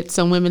got with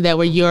some women that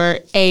were your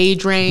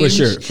age range.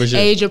 For sure.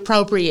 Age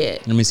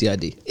appropriate. Let me see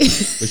ID.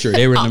 For sure.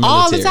 They were in the military.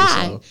 All the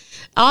time. So.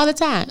 All the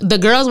time. The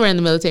girls were in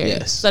the military.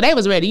 Yes. So they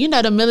was ready. You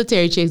know the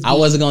military chicks. I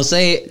wasn't going to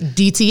say it.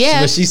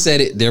 DTF. But she said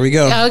it. There we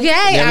go.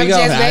 Okay. I'm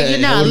just letting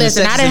you know.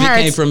 Listen, I didn't hurt.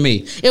 It came from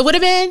me. It would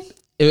have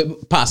been?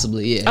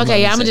 Possibly, yeah.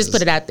 Okay, I'm going to just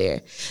put it out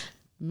there.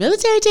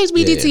 Military chicks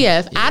be DTF.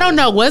 Yeah. I don't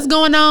know what's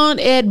going on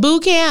at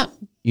boot camp.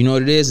 You know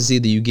what it is? It's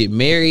either you get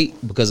married,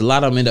 because a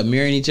lot of them end up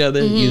marrying each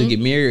other. Mm-hmm. You either get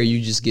married or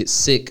you just get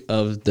sick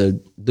of the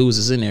dudes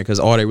that's in there, because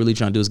all they really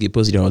trying to do is get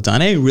pussy the whole time.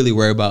 They ain't really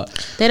worried about.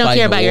 They don't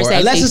care about your safety.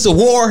 Unless it's a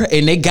war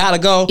and they gotta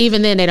go.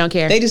 Even then, they don't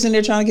care. They just in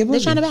there trying to get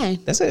pussy. They're trying to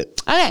bang. That's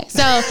it. Okay,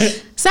 so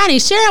Sonny,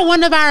 share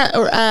one of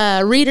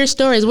our reader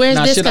stories. Where's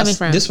this coming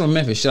from? This from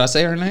Memphis. Should I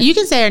say her name? You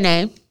can say her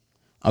name.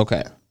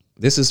 Okay.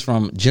 This is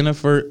from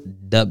Jennifer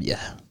W.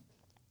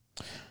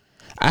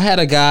 I had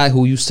a guy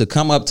who used to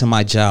come up to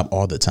my job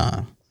all the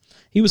time.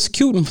 He was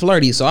cute and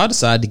flirty, so I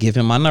decided to give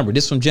him my number.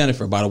 This from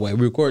Jennifer, by the way.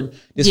 We record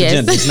this from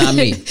Jennifer. It's not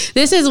me.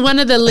 This is one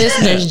of the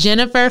listeners,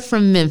 Jennifer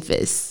from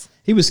Memphis.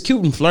 He was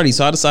cute and flirty,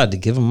 so I decided to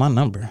give him my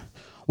number.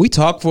 We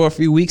talked for a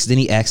few weeks, then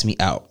he asked me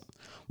out.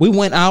 We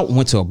went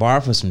to a bar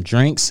for some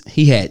drinks.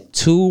 He had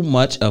too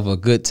much of a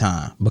good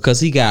time because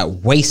he got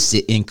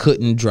wasted and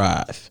couldn't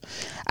drive.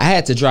 I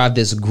had to drive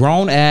this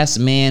grown-ass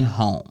man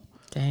home.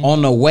 Dang.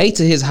 On the way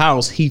to his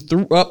house, he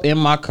threw up in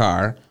my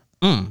car.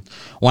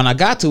 When I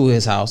got to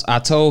his house, I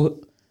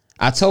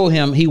told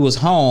him he was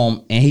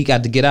home and he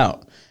got to get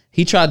out.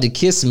 He tried to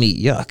kiss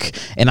me, yuck,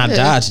 and I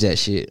dodged that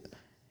shit.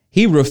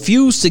 He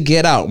refused to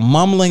get out,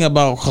 mumbling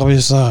about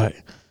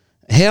homicide.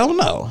 Hell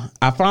no.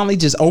 I finally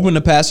just opened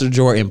the passenger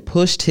door and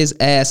pushed his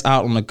ass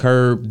out on the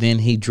curb. Then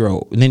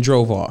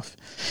drove off.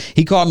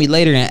 He called me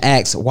later and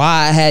asked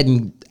why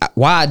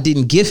I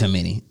didn't give him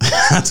any.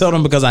 I told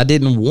him because I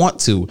didn't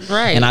want to.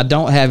 Right. And I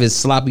don't have his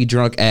sloppy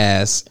drunk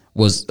ass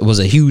was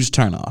a huge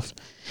turnoff.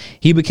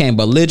 He became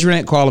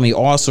belligerent, calling me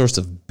all sorts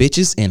of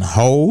bitches and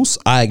hoes.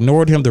 I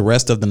ignored him the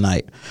rest of the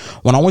night.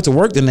 When I went to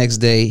work the next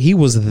day, he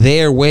was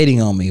there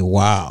waiting on me.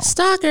 Wow.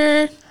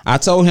 Stalker. I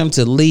told him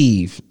to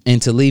leave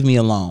and to leave me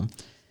alone.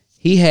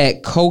 He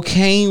had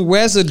cocaine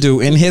residue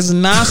in his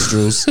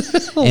nostrils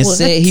and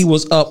said he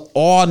was up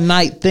all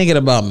night thinking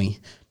about me.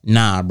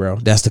 Nah, bro,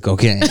 that's the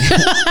cocaine.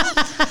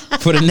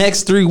 For the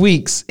next 3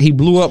 weeks, he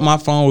blew up my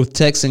phone with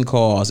texts and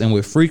calls and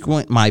would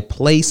frequent my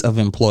place of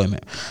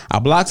employment. I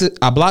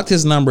blocked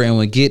his number and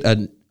would get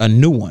a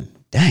new one.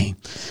 Dang.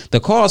 The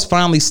calls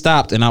finally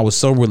stopped and I was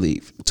so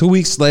relieved. 2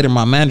 weeks later,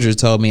 my manager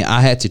told me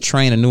I had to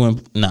train a new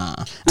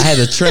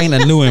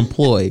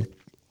employee.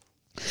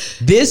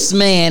 This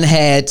man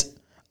had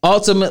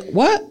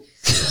what?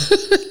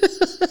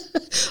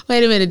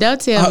 Wait a minute, don't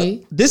tell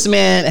me. This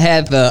man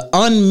had the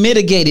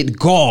unmitigated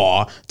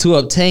gall to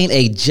obtain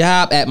a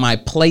job at my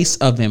place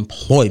of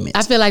employment.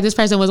 I feel like this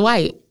person was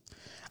white.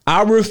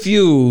 I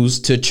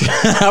refused to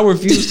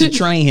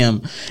train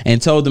him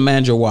and told the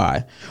manager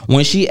why.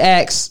 When she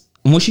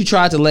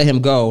tried to let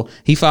him go,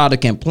 he filed a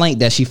complaint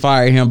that she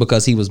fired him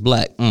because he was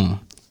black.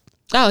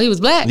 Oh, he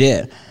was black?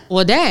 Yeah.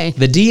 Well, dang.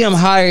 The DM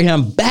hired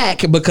him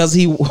back because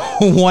he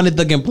wanted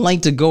the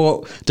complaint to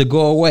go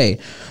away.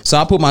 So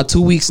I put my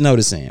 2 weeks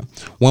notice in.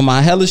 When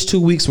my hellish 2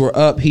 weeks were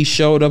up, he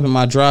showed up in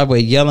my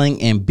driveway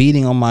yelling and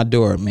beating on my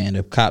door. Man,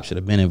 the cops should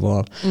have been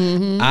involved.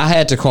 Mm-hmm. I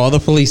had to call the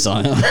police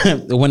on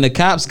him. When the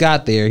cops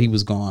got there, he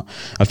was gone.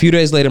 A few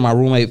days later, my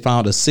roommate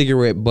found a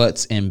cigarette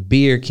butts and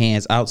beer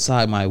cans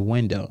outside my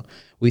window.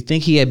 We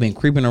think he had been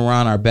creeping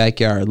around our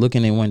backyard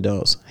looking in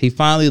windows. He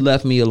finally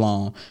left me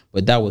alone,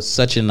 but that was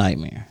such a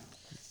nightmare.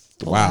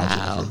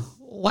 Wow.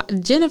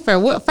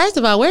 Jennifer, first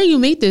of all, where do you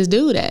meet this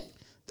dude at?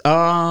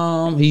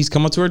 He's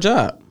coming to her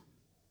job.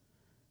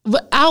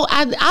 But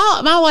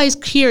I'm always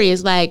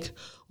curious, like,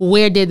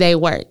 where did they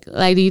work?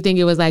 Like, do you think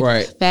it was like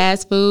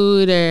fast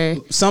food or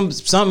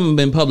something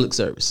in public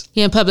service?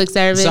 Yeah, in public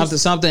service.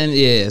 Something.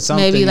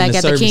 Maybe like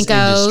at the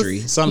Kinko's industry.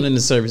 Something in the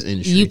service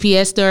industry.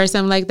 UPS store or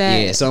something like that.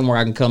 Yeah, something where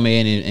I can come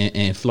in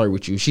and flirt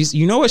with you.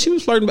 You know what? She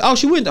was flirting. Oh,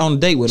 she went on a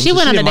date with him. She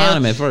went on a date with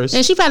him at first,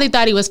 and she probably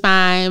thought he was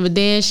fine, but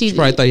then she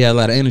probably thought he had a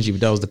lot of energy,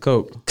 but that was the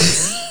coke.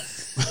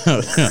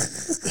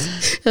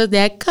 So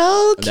that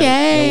cocaine.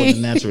 That was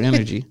the natural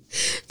energy.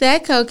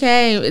 That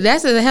cocaine,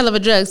 that's a hell of a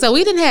drug. So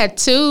we didn't have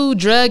 2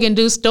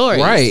 drug-induced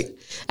stories. Right.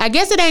 I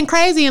guess it ain't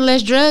crazy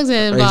unless drugs are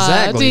involved.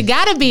 Exactly. So you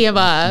gotta be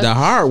involved. The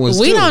hard ones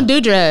We too. don't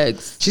do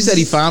drugs. She said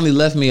he finally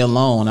left me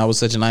alone. I was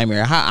such a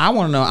nightmare. I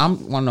want to know. I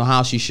want to know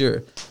how she's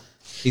sure.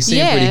 He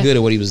seemed pretty good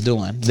at what he was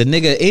doing.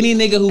 Any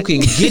nigga who can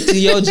get to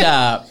your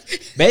job,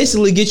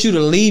 basically get you to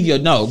leave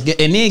and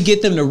then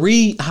get them to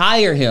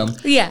rehire him.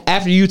 Yeah.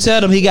 After you tell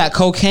them he got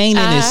cocaine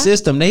in his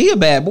system, now he a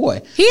bad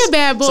boy. He a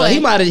bad boy.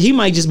 So he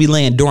might just be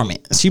laying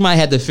dormant. She might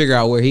have to figure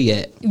out where he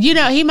at.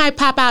 He might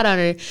pop out on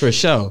her. For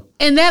sure.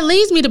 And that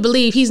leads me to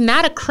believe he's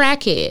not a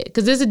crackhead,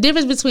 because there's a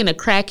difference between a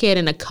crackhead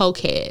and a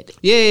cokehead.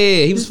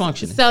 Yeah, he was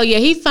functioning. So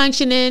he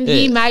functioning. Yeah.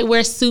 He might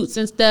wear suits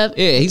and stuff.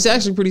 Yeah, he's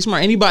actually pretty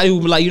smart. Anybody who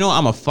be like,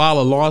 I'm a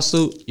file a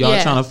lawsuit.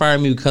 Y'all trying to fire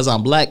me because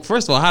I'm black.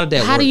 First of all, how did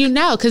that work? How do you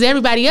know? Because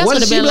everybody else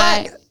would have been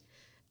like,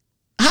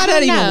 how did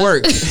that even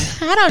work?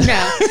 I don't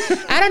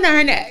know. I don't know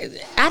her name.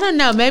 I don't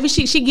know. Maybe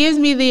she gives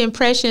me the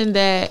impression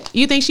that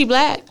you think she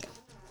black.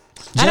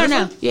 Jennifer? I don't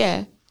know.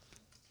 Yeah.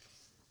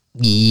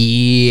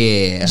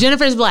 Yeah.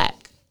 Jennifer's black.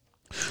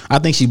 I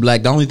think she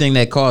black. The only thing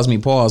that caused me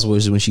pause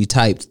was when she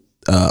typed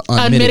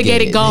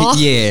unmitigated gall.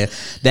 Yeah,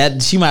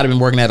 that she might have been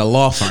working at a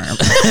law firm.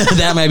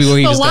 That might be where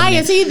he was. But why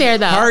is he there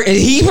though?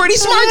 He pretty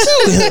smart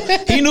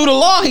too. He knew the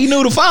law. He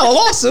knew to file a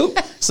lawsuit.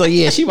 So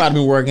yeah, she might have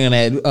been working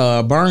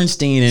at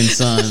Bernstein and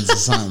Sons or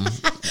something.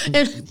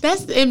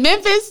 That's in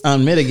Memphis.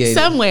 Unmitigated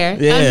somewhere.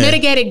 Yeah.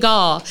 Unmitigated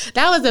gall.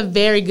 That was a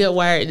very good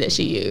word that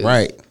she used.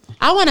 Right.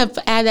 I want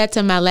to add that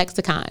to my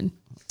lexicon.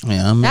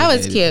 Yeah, that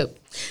was cute.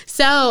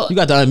 So you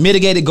got the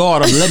unmitigated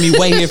gall to let me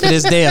wait here for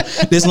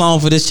this long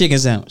for this chicken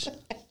sandwich.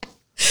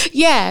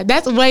 Yeah,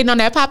 that's waiting on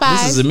that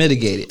Popeyes. This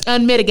is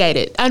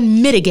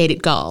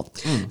unmitigated gall.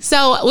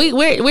 So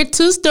we're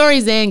 2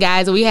 stories in,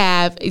 guys. We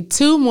have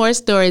 2 more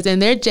stories, and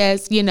they're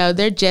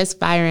just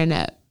firing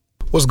up.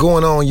 What's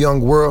going on, young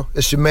world?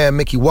 It's your man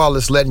Mickey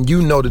Wallace letting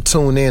you know to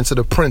tune in to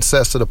the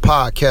princess of the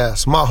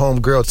podcast, my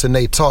homegirl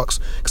Tanae Talks.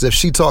 Because if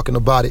she talking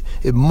about it,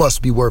 it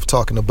must be worth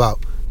talking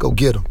about. Go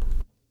get them.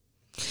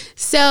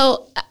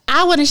 So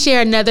I want to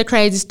share another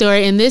crazy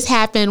story, and this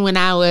happened when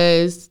I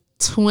was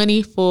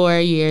 24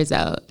 years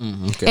old.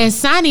 Okay. And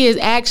Sonny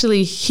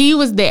he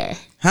was there.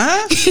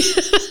 Huh?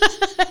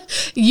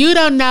 You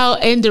don't know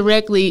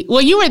indirectly.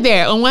 Well, you were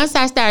there. And once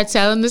I start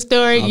telling the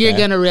story, you're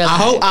going to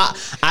realize.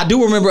 I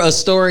do remember a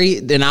story,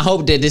 and I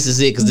hope that this is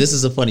it, because this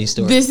is a funny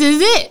story. This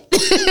is it.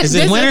 Is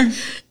it winter?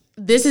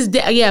 This is,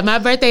 my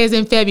birthday is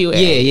in February.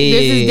 Yeah.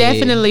 This is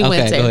definitely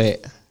winter. Okay, go ahead.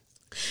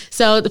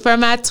 So for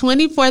my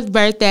 24th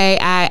birthday,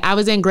 I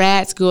was in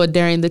grad school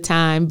during the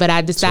time, but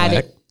I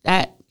decided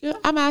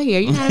I'm out here.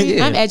 You know what I mean?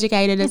 Yeah. I'm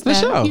educated and stuff.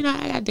 Sure.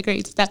 I got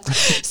degrees and stuff.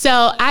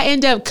 So I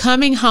ended up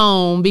coming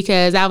home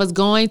because I was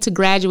going to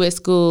graduate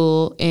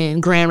school in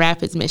Grand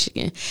Rapids,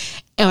 Michigan,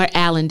 or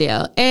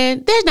Allendale.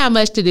 And there's not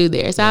much to do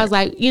there. So I was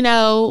like,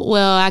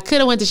 I could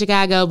have went to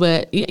Chicago,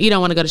 but you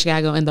don't want to go to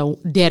Chicago in the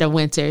dead of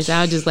winter. So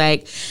I was just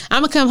like,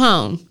 I'm going to come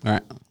home. All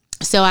right.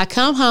 So I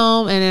come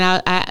home and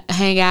then I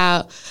hang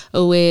out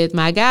with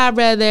my god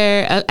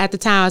brother. At the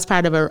time, I was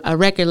part of a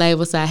record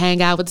label, so I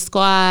hang out with the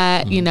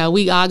squad. Mm-hmm.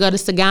 We all go to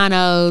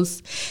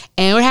Sagano's,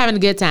 and we're having a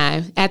good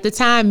time. At the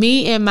time,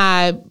 me and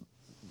my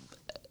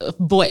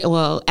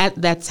at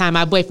that time,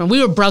 my boyfriend, we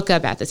were broke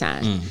up at the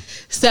time.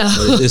 So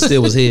it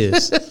still was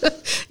his.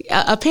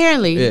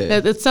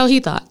 Apparently, so he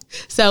thought.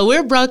 So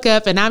we're broke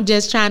up, and I'm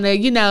just trying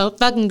to,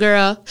 fucking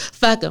girl,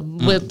 fuck him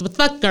with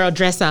fuck girl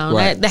dress on.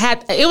 Right.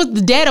 It was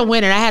the dead of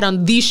winter. I had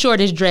on the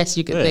shortest dress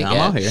you could think of. I'm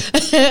out here.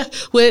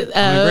 I'm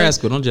in grad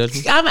school. Don't judge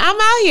me. I'm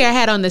out here. I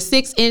had on the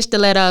 6-inch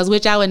stilettos,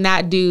 which I would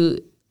not do.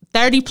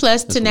 30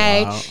 plus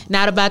today.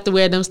 Not about to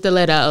wear them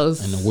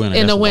stilettos in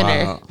the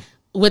winter. Wild.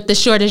 With the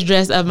shortest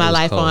dress of my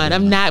life cold, on.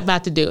 I'm not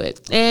about to do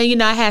it.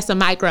 And, I had some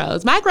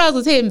micros. Micros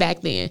was hitting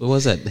back then. What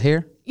was that,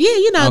 hair?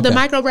 Yeah, the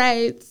micro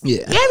braids.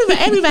 Yeah.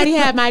 Everybody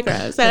had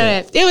micros. So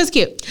it was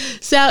cute.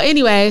 So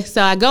anyway,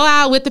 I go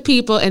out with the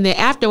people, and then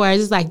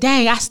afterwards, it's like,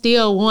 dang, I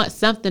still want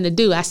something to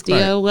do. I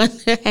still want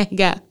to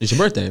hang out. It's your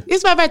birthday.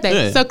 It's my birthday.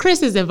 Yeah. So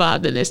Chris is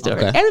involved in this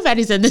story. Okay.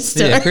 Everybody's in this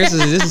story. Yeah, this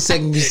is the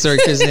second story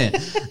Chris in.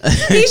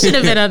 He should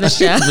have been on the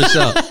show. For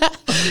sure.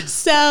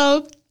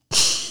 So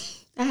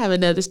I have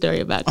another story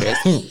about Chris.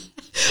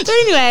 But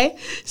anyway,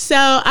 so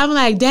I'm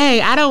like,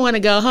 dang, I don't want to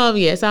go home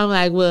yet. So I'm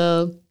like,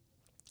 well,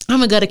 I'm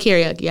going to go to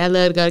karaoke. I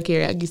love to go to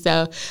karaoke.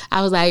 So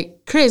I was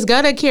like, Chris,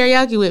 go to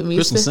karaoke with me.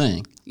 Chris can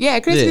sing. Yeah,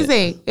 Chris can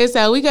sing. And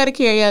so we go to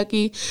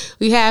karaoke.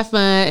 We have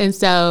fun. And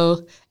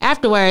so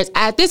afterwards,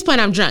 at this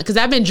point, I'm drunk because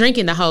I've been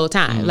drinking the whole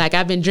time. Mm-hmm. Like,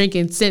 I've been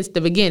drinking since the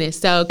beginning.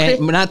 So, Chris,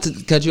 and not to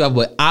cut you off,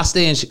 but I was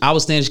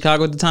staying in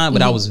Chicago at the time,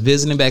 but I was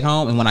visiting back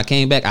home. And when I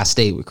came back, I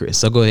stayed with Chris.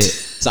 So go ahead.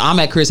 So I'm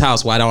at Chris'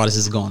 house while all this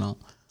is going on.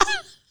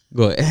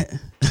 Go ahead.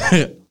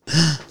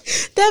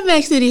 That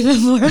makes it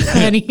even more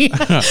funny.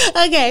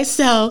 Okay,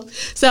 so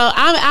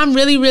I'm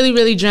really, really,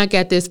 really drunk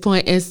at this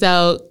point, and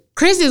so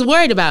Chris is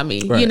worried about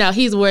me. Right.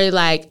 He's worried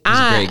like he's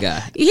a great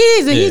guy.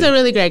 He's a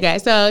really great guy.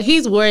 So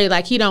he's worried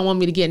like he don't want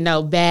me to get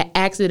no bad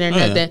accident or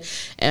nothing.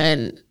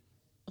 And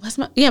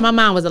my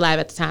mom was alive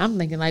at the time. I'm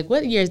thinking like,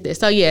 what year is this?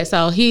 So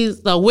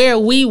where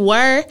we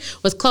were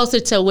was closer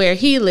to where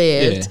he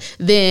lived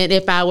than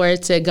if I were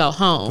to go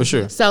home. For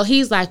sure. So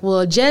he's like,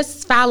 well,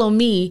 just follow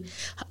me,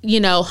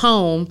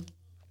 home.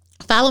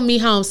 Follow me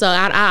home, so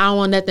I don't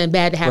want nothing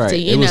bad to happen to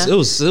you. It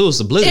was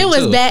a blizzard. It was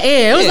too. bad.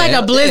 Yeah, it was like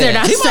a blizzard.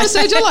 Yeah. He might have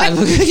saved your life.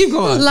 Keep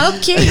going. Low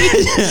key.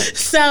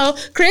 So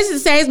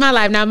Chris saves my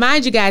life. Now,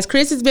 mind you guys,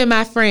 Chris has been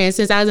my friend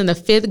since I was in the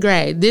 5th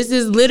grade. This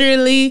is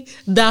literally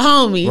the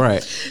homie.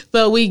 Right.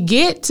 But we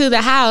get to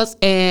the house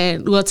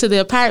to the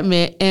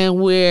apartment, and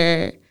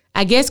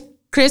I guess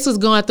Chris was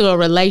going through a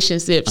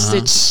relationship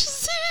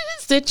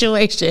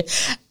situation.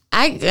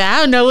 I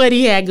don't know what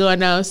he had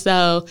going on.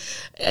 So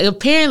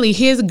apparently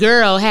his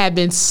girl had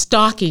been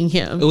stalking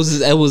him. It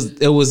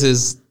was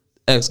his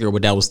ex-girl,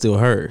 but that was still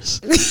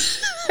hers.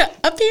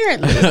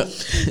 Apparently.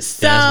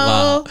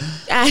 So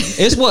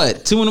it's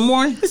what, 2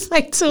 a.m? It's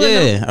like 2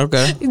 Yeah,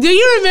 okay. Do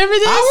you remember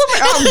this?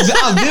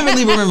 I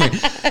vividly remember.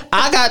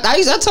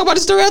 I talk about the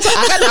story all the time.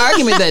 I got an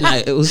argument that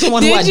night. It was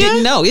someone who I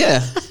didn't know.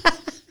 Yeah.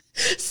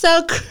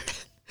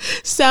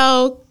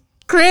 So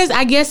Chris,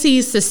 I guess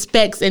he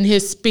suspects in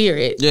his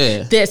spirit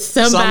that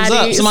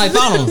somebody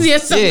found him. Yeah,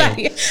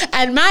 somebody. Yeah.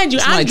 And mind you,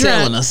 I'm drunk.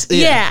 Telling us.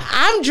 Yeah,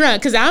 I'm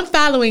drunk because I'm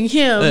following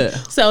him. Yeah.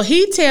 So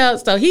he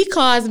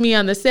calls me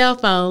on the cell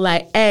phone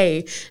like,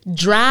 "Hey,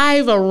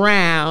 drive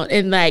around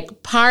and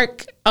like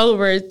park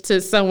over to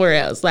somewhere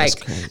else, like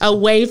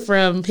away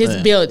from his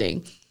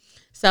building."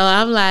 So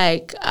I'm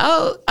like,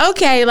 "Oh,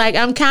 okay." Like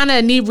I'm kind of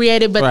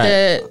inebriated, but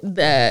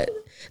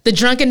the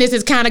drunkenness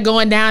is kind of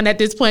going down at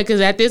this point,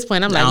 because at this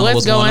point I'm like,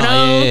 what's going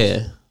on?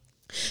 Yeah.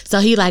 So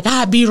he like,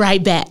 I'll be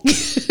right back.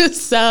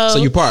 So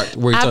you parked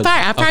where he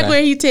I park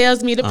where he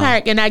tells me to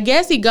park. And I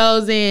guess he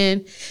goes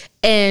in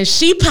and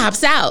she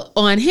pops out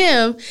on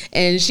him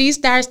and she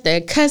starts to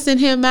cussing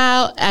him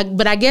out.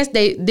 But I guess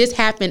this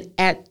happened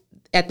at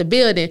the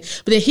building.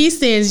 But then he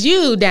sends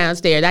you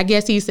downstairs. I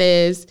guess he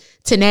says,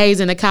 Tanae's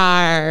in the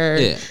car.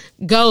 Or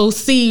go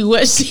see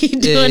what she's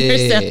doing or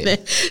something.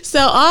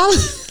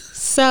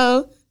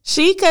 So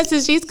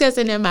she's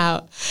cussing him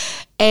out.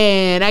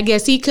 And I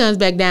guess he comes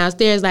back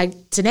downstairs like,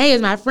 Tanae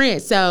is my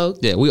friend. So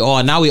yeah, we all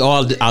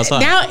outside.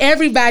 Now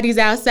everybody's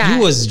outside. You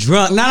was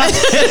drunk. Now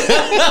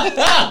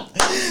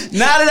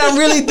that I'm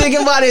really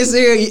thinking about this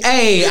here,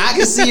 hey, I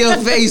can see your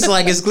face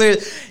like it's clear.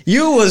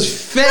 You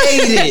was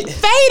faded.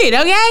 Faded,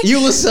 okay?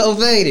 You was so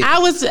faded. I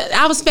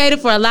was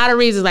faded for a lot of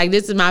reasons. Like,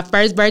 this is my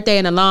first birthday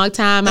in a long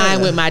time. I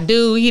ain't with my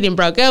dude. He didn't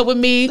broke up with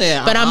me.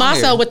 Yeah, but I'm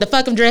also here with the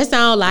fucking dress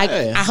on. Like,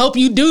 I hope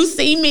you do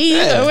see me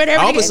or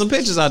whatever. I'll put some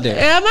pictures out there.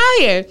 I'm out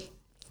here.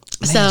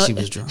 Man, she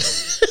was drunk.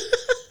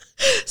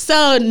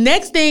 So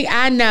next thing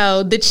I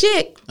know, the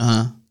chick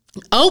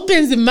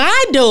opens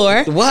my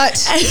door.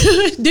 What?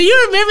 Do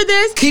you remember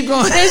this? Keep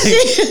going.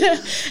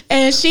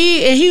 And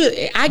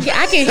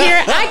I can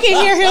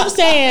hear him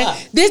saying,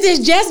 "This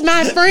is just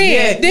my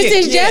friend. This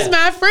is just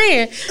my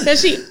friend." So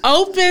she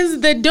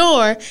opens the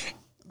door.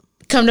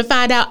 Come to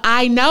find out,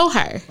 I know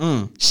her.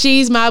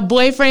 She's my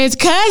boyfriend's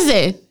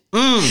cousin. She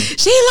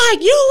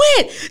like, you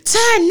with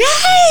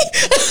Tanae?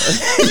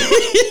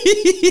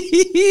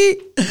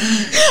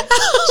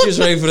 She was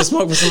ready for the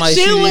smoke for somebody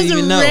she didn't was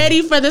even know.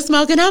 Ready for the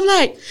smoke, and I'm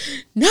like,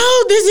 no,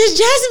 this is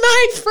just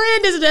my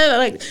friend. This is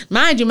like,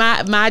 mind you,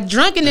 my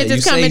drunkenness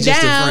is coming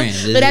down,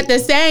 but at the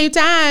same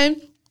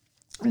time,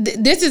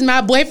 this is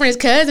my boyfriend's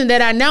cousin that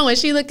I know, and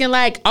she looking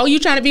like, oh, you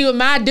trying to be with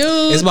my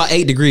dude? It's about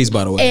 8 degrees,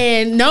 by the way.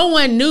 And no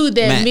one knew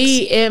that Max.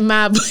 Me and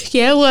my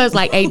it was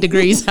like 8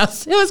 degrees.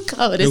 It was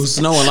cold. It was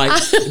snowing, like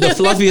the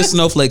fluffiest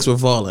snowflakes were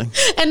falling.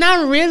 And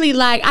I'm really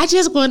like, I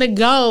just want to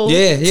go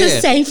to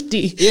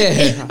safety.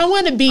 Yeah, I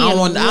want to be. I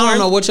don't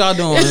know what y'all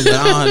doing,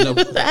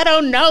 but I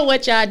don't know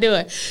what y'all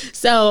doing.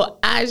 So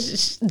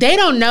they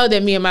don't know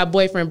that me and my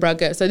boyfriend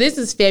broke up. So this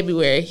is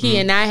February. He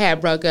and I had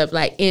broke up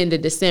like end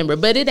of December,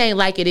 but it ain't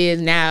like it is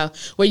now,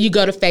 where you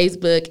go to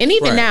Facebook, and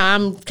even now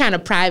I'm kind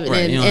of private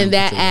in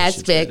that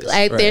aspect.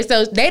 Like there,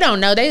 so they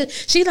don't know.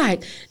 She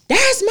like,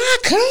 that's my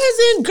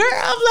cousin,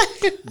 girl.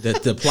 Like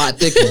the plot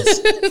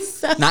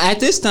thickens. Now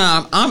at this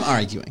time, I'm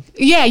arguing.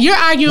 Yeah, you're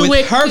arguing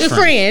with her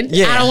friend.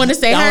 Yeah. I don't want to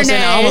say her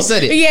name. I almost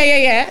said it.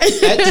 Yeah.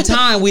 At the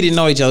time, we didn't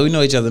know each other. We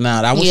know each other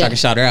now. I wish I could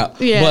shout her out.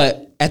 Yeah.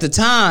 But at the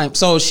time,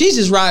 so she's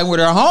just riding with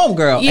her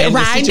homegirl, and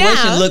the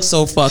situation looks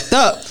so fucked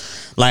up.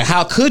 Like,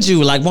 how could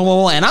you? Like,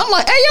 whoa. And I'm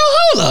like, hey, yo,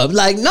 hold up.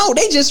 Like, no,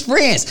 they just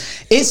friends.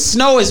 It's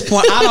Snow is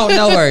point. I don't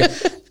know her.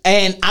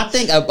 And I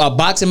think a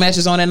boxing match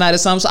was on that night or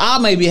something. So I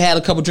maybe had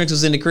a couple drinks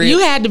was in the crib. You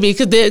had to be,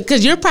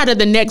 because you're part of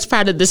the next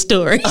part of the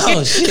story.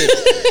 Oh, shit.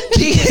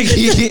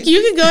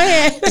 You can go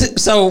ahead.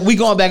 So we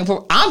going back and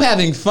forth. I'm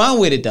having fun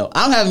with it, though.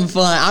 I'm having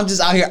fun. I'm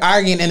just out here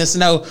arguing in the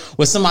snow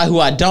with somebody who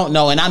I don't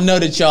know. And I know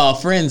that y'all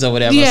are friends or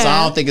whatever. Yeah. So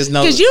I don't think it's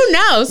no. Because you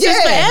know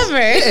since forever.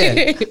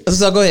 Yeah.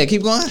 So go ahead.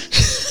 Keep going.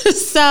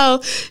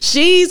 So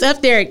she's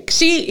up there.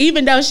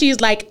 Even though she's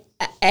like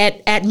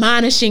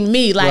admonishing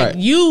me, like,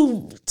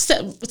 you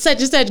such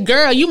and such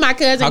girl. You my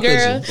cousin, How could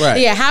girl. you? Right.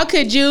 Yeah, how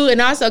could you?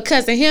 And also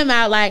cussing him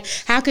out like,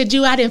 how could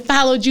you? I didn't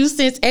follow you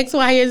since X,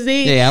 Y, and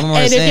Z. Yeah, I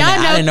remember saying that.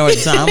 I didn't know at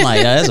the time. I'm like,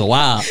 yeah, that's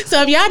wild.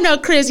 So if y'all know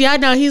Chris, y'all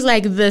know he's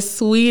like the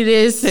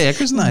sweetest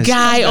Chris nice.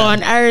 guy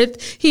on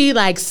earth. He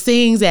like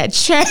sings at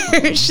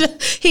church.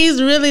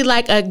 He's really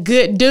like a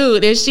good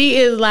dude. And she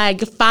is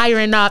like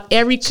firing off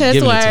every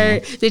cuss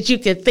word that you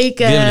could think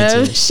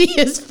of. She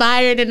is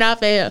firing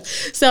off at him.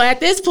 So at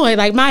this point,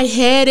 like my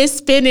head is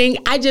spinning.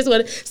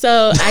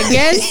 So I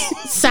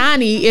guess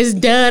Sonny is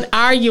done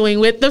arguing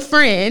with the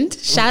friend.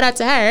 Shout out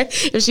to her.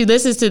 If she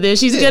listens to this,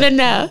 she's gonna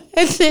know.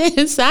 And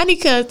then Sonny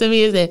comes to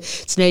me and said,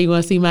 "Today you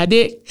want to see my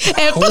dick?"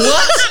 And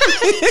What?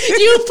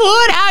 You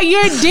pulled out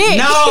your dick.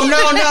 No.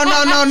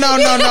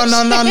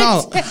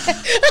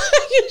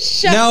 You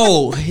shut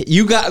No,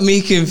 you got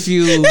me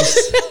confused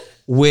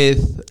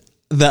with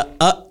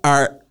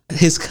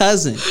his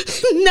cousin.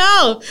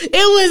 No, it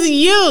was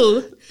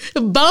you.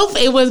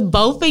 It was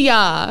both of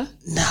y'all.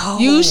 No.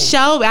 You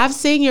showed. I've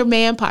seen your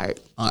man part.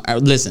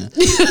 Listen,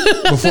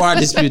 before I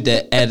dispute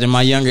that, in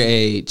my younger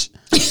age,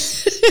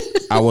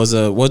 I was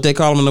what they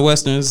call them in the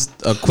Westerns,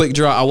 a quick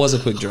draw. I was a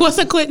quick draw. What's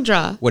a quick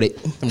draw? Where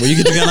you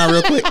get your gun out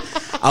real quick?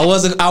 I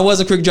was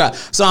a quick draw.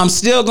 So I'm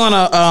still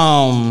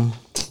gonna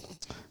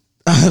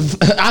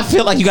I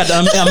feel like you got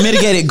the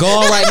unmitigated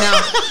gall right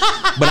now,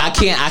 but I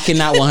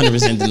cannot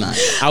 100% deny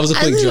it. I was a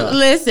quick draw.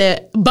 Listen,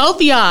 both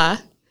of y'all,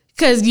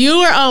 because you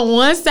were on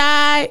one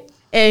side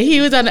and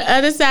he was on the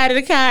other side of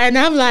the car, and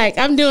I'm like,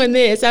 I'm doing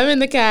this. I'm in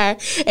the car,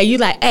 and you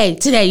like, hey,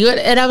 today you,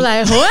 and I'm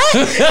like, what?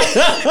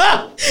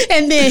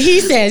 And then he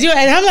says, and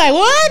I'm like,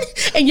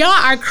 what? And y'all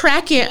are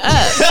cracking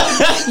up.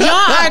 Y'all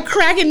are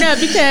cracking up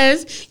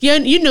because you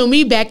knew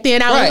me back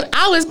then.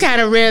 I was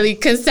kind of really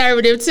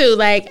conservative too.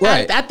 Like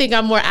I think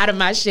I'm more out of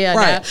my shell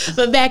now.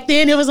 But back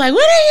then it was like,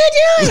 what are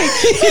you doing?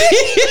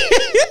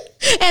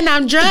 And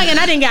I'm drunk and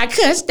I didn't got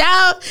cussed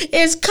out.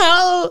 It's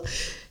cold.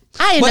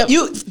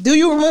 Do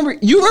you remember?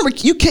 You remember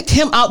you kicked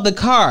him out the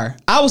car.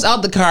 I was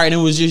out the car and it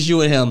was just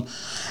you and him.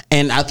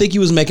 And I think he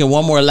was making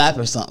one more lap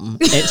or something.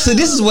 And so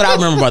this is what I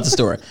remember about the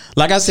story.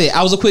 Like I said,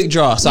 I was a quick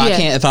draw, so I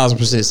can't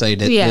 1,000% say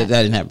that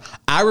didn't happen.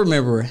 I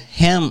remember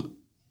him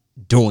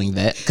doing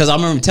that because I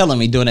remember telling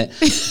me doing that.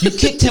 You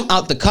kicked him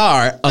out the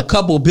car a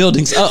couple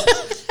buildings up.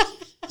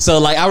 So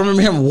like I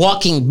remember him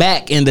walking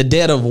back in the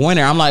dead of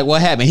winter. I'm like,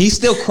 what happened? He's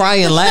still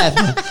crying,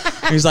 laughing.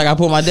 He's like, I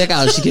pulled my dick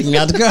out and she kicked me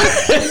out the car.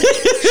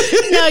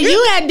 No,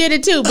 you had did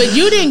it too, but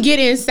you didn't get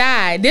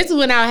inside. This is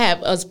when I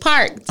have us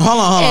parked. Hold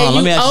on.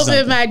 Let me ask you something.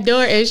 Opened my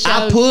door and showed.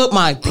 I pulled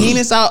my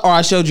penis out, or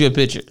I showed you a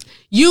picture.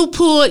 You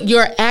pulled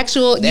your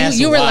actual.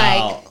 You were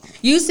like.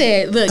 You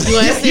said, look, you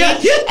want to see?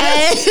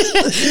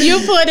 And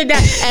you pulled it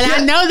down. And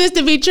I know this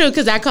to be true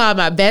because I called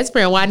my best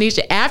friend,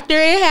 Juanisha, after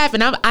it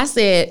happened. I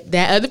said,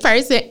 that other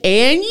person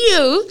and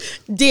you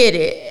did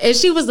it. And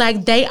she was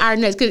like, they are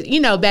nuts. Because,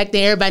 back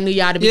then everybody knew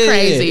y'all to be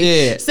crazy.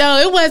 Yeah. So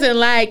it wasn't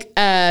like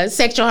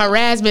sexual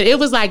harassment. It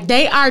was like,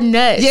 they are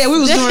nuts. Yeah,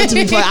 we was doing it to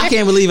be funny. I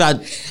can't believe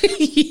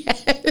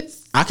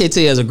Yes. I can't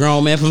tell you as a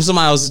grown man, from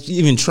somebody else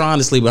even trying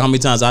to sleep, but how many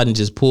times I didn't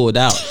just pull it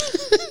out.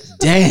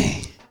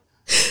 Dang.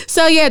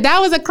 So yeah, that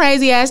was a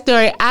crazy ass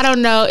story. I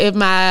don't know if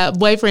my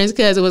boyfriend's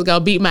cousin was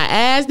gonna beat my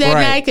ass that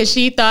night because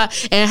she thought,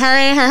 and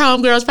her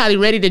homegirl's probably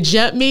ready to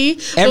jump me.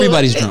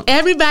 Everybody's drunk.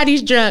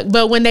 Everybody's drunk.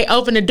 But when they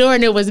opened the door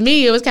and it was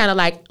me, it was kind of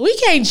like, we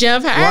can't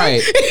jump her.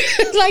 Right.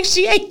 Like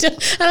she ain't. And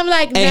I'm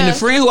like, no. And the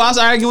friend who I was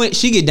arguing with,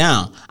 she get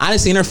down. I done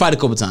seen her fight a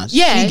couple times.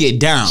 Yeah, she get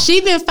down. She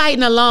been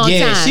fighting a long time.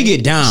 Yeah, she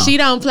get down. She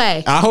don't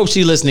play. I hope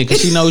she listening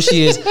because she knows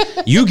she is.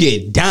 You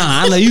get down.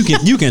 I know you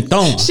can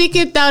throw them. She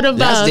can throw them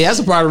both. That's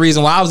a part of the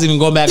reason why I was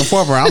even going back and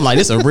forth with her. I'm like,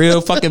 this is a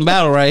real fucking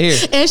battle right here.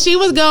 And she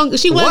wasn't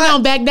gonna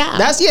back down.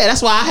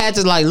 That's why I had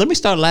to let me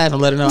start laughing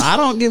and let her know I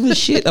don't give a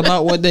shit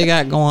about what they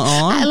got going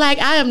on.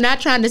 I am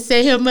not trying to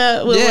set him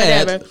up with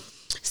whatever.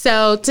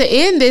 So to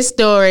end this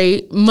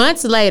story,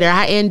 months later,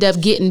 I end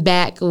up getting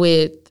back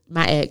with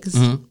my ex.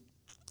 Mm-hmm.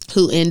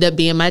 Who ended up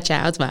being my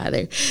child's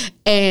father.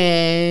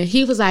 And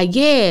he was like,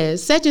 yeah,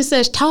 such and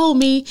such told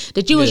me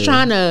that you was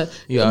trying to,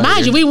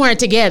 mind you, we weren't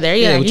together.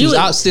 Yeah, but you was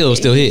out still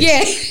his.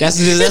 Yeah. That's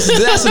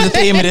what the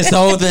theme of this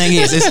whole thing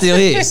is. It's still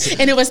his.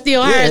 And it was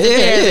still hers,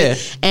 apparently. Yeah.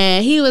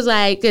 And he was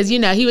like, because,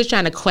 he was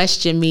trying to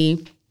question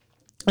me.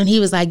 And he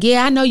was like,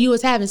 yeah, I know you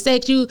was having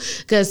sex,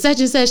 because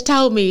such and such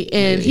told me.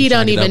 And he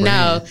don't even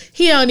know.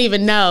 He don't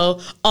even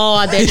know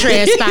all that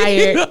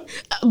transpired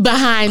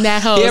behind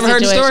that whole situation. You ever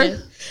heard the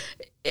story?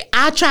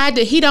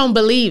 He don't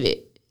believe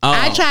it. Oh.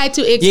 I tried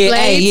to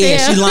explain to him.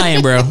 She's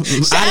lying, bro. I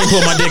didn't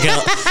pull my dick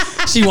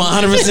out. She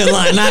 100%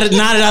 lying. Now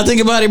that I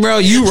think about it, bro,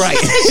 you right.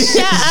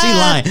 She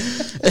lying.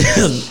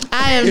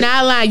 I am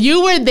not lying.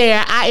 You were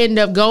there. I ended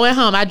up going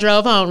home. I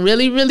drove home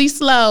really, really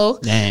slow.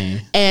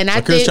 Dang. And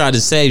Chris tried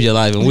to save your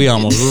life, and we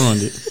almost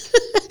ruined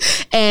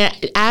it.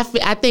 And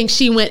I think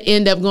she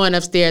ended up going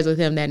upstairs with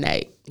him that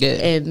night. Yeah.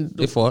 And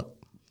they fought.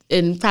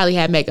 And probably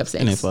had makeup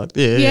sex. And they fucked.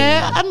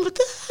 Yeah.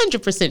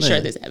 100%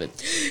 sure this happened.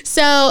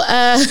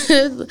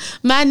 So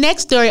my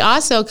next story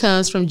also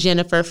comes from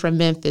Jennifer from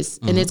Memphis,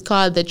 and it's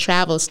called The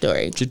Travel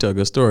Story. She told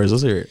good stories.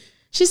 Let's hear it.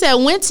 She said,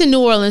 went to New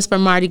Orleans for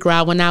Mardi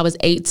Gras when I was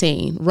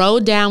 18.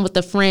 Rode down with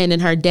a friend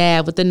and her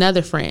dad with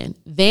another friend.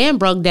 Van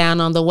broke down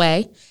on the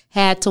way.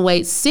 Had to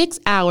wait 6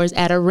 hours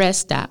at a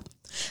rest stop.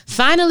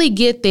 Finally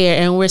get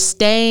there and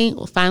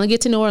finally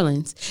get to New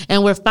Orleans.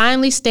 And we're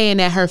finally staying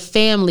at her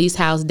family's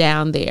house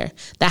down there.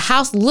 The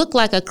house looked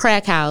like a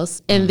crack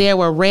house and there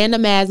were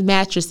random ass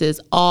mattresses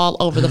all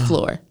over the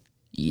floor.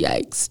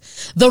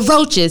 Yikes. The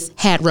roaches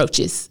had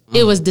roaches.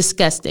 It was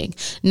disgusting.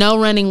 No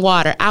running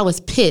water. I was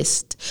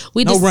pissed.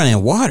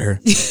 Running water?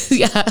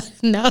 Yeah,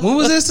 no. When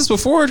was this? This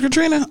before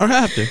Katrina or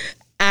after?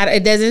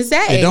 It doesn't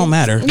say. It don't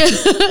matter.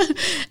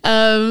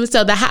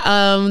 So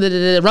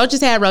the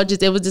roaches had roaches.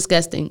 It was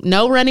disgusting.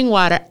 No running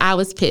water. I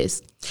was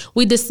pissed.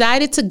 We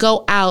decided to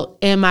go out,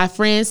 and my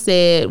friend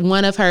said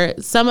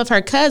some of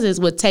her cousins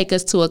would take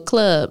us to a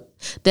club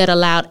that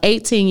allowed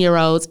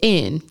 18-year-olds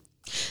in.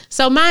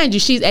 So mind you,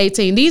 she's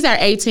 18. These are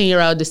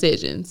 18-year-old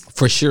decisions.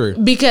 For sure.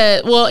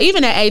 Because,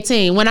 even at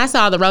 18, when I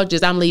saw the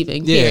roaches, I'm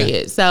leaving,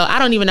 period. So I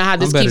don't even know how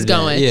this keeps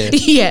going.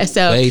 Yeah.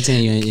 So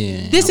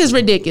 18, this is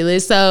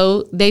ridiculous.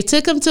 So they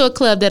took him to a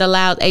club that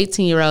allowed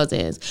 18-year-olds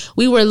in.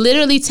 We were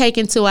literally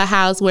taken to a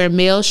house where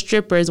male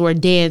strippers were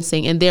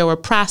dancing and there were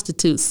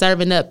prostitutes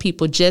serving up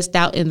people just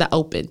out in the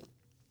open.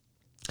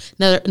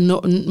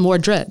 More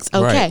drugs.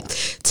 Okay.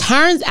 Right.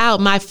 Turns out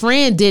my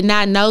friend did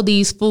not know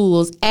these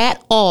fools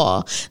at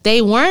all.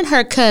 They weren't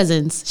her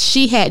cousins.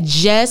 She had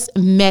just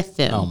met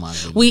them. Oh my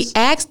goodness. We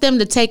asked them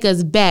to take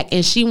us back,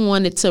 and she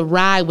wanted to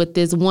ride with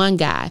this one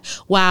guy.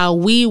 While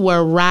we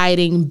were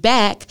riding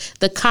back,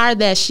 the car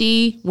that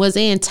she was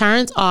in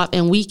turns off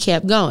and we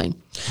kept going.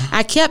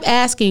 I kept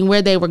asking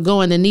where they were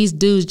going, and these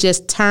dudes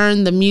just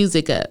turned the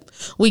music up.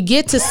 We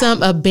get to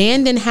some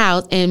abandoned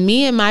house, and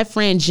me and my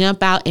friend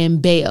jump out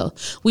and bail.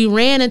 We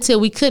ran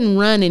until we couldn't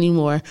run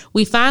anymore.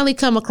 We finally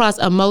come across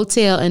a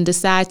motel and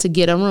decide to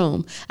get a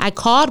room. I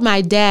called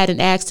my dad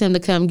and asked him to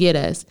come get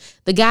us.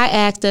 The guy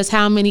asked us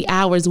how many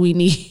hours we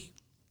need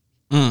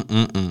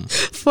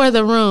for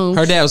the room.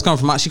 Her dad was coming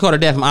from, she called her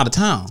dad from out of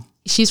town.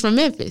 She's from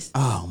Memphis.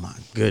 Oh my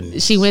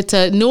goodness. She went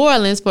to New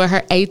Orleans for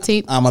her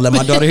 18th. I'm gonna let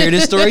my daughter hear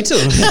this story too.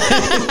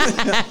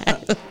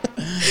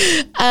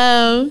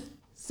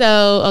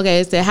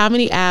 So how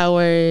many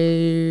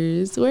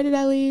hours? Where did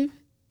I leave?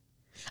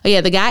 Oh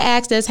yeah, the guy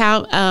asked us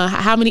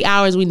how many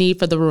hours we need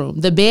for the room.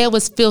 The bed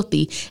was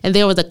filthy, and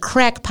there was a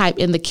crack pipe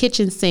in the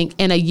kitchen sink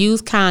and a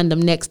used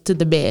condom next to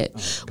the bed.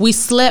 We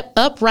slept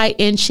upright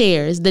in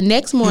chairs. The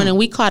next morning,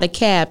 we caught a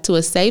cab to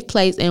a safe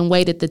place and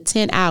waited the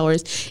 10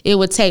 hours it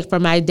would take for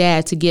my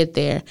dad to get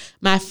there.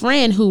 My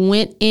friend who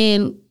went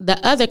in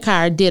the other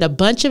car did a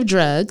bunch of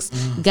drugs,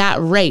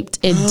 got raped,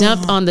 and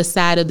dumped on the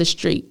side of the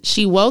street.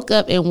 She woke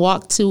up and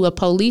walked to a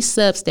police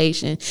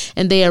substation,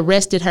 and they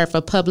arrested her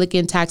for public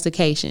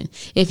intoxication.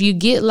 If you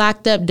get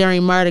locked up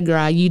during Mardi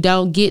Gras, you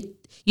don't get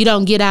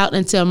out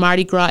until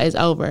Mardi Gras is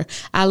over.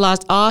 I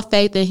lost all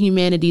faith in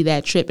humanity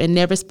that trip and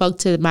never spoke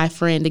to my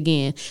friend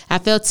again. I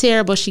felt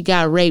terrible she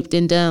got raped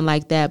and done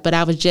like that, but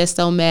I was just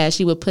so mad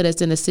she would put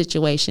us in a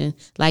situation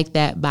like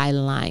that by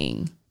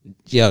lying.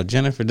 Yo,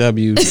 Jennifer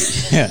W.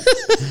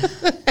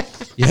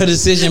 Your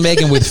decision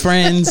making with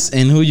friends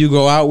and who you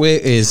go out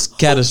with is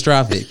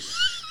catastrophic.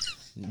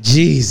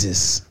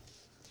 Jesus.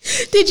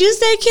 Did you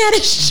say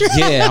catastrophic?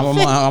 Yeah, I'm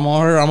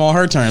on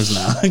her terms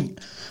now.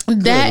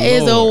 That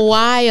is a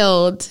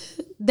wild.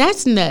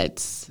 That's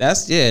nuts.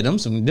 Them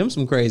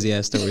some crazy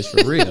ass stories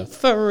for real.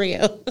 For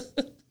real.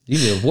 You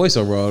did a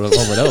voiceover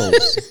over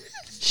those.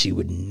 She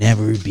would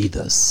never be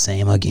the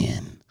same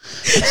again.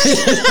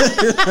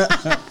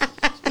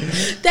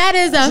 That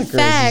is a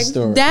fact.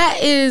 Story. That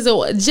is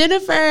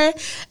Jennifer.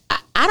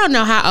 I don't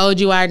know how old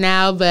you are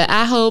now, but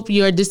I hope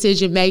your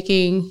decision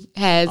making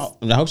has.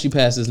 I hope she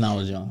passed this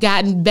knowledge on.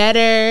 Gotten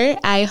better.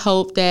 I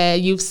hope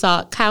that you've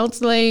sought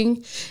counseling,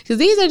 because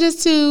these are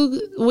just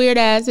two weird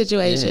ass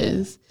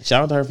situations. Yeah.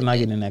 Shout out to her for not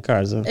getting in that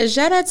car. So.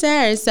 Shout out to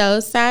her. So,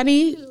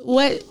 Sonny,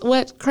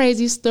 what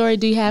crazy story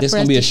do you have? This for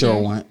us gonna be a share?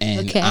 short one,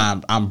 and okay.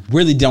 I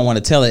really don't want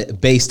to tell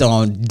it based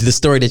on the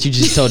story that you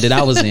just told that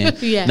I was in.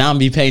 Yeah. Now I'm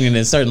be painting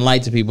a certain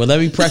light to people. Let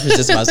me preface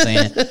this by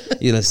saying,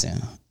 you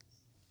listen.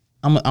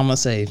 I'm a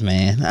saved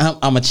man.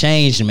 I'm a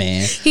changed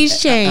man. He's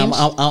changed.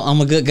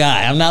 I'm a good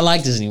guy. I'm not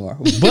like this anymore.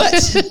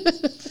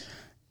 But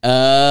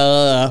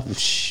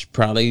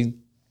probably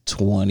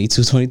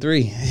 22,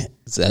 23.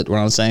 It's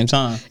around the same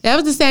time. That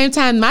was the same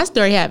time my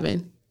story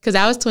happened, because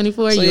I was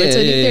 24. So you were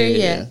 23.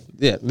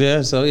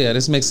 Yeah. So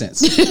this makes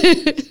sense.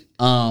 It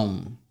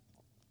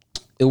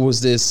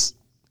was this.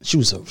 She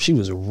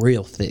was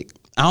real thick.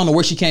 I don't know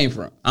where she came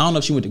from. I don't know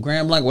if she went to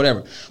Grand Blanc,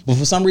 whatever. But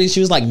for some reason, she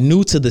was like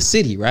new to the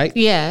city, right?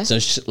 Yeah. So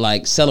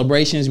like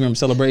Celebrations, you remember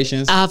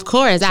Celebrations? Of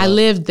course, so I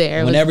lived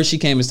there. Whenever she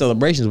came in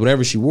Celebrations,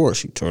 whatever she wore,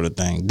 she tore the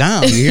thing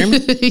down. You hear me?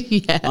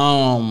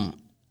 Yeah.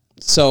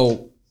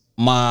 So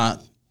I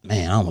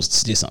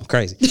almost did something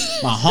crazy.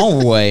 My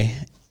homeboy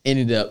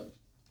ended up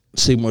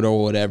sleeping with her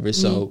or whatever.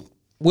 So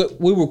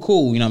we were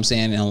cool, you know what I'm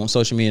saying, on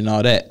social media and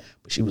all that.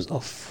 But she was a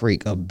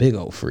freak, a big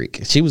old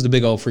freak. She was the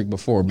big old freak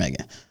before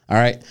Megan. All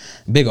right,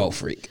 big old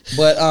freak.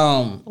 But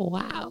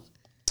wow.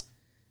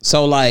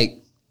 So like,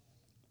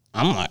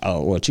 I'm like,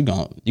 oh, what you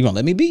gonna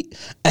let me beat?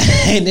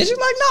 And then she's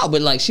like, no,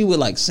 but like she would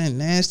like send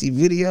nasty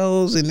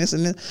videos and this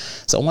and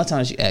this. So one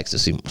time she asked to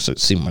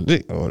see my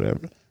dick or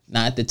whatever.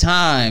 Now at the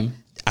time,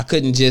 I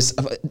couldn't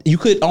you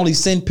could only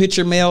send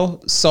picture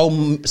mail so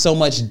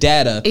much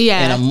data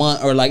in a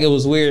month, or like it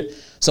was weird.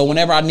 So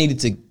whenever I needed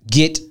to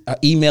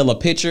email a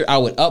picture, I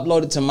would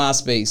upload it to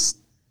MySpace,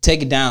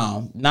 take it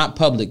down, not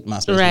public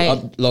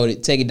MySpace, upload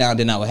it, take it down,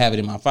 then I would have it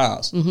in my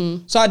files.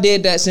 Mm-hmm. So I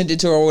did that, sent it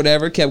to her or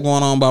whatever, kept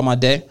going on about my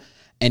day.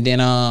 And then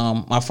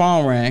my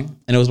phone rang,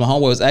 and it was my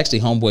homeboy. It was actually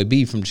homeboy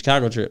B from the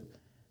Chicago trip.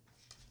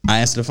 I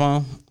answered the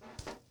phone.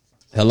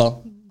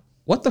 Hello?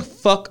 What the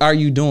fuck are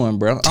you doing,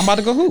 bro? I'm about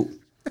to go hoop.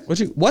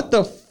 What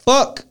the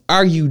fuck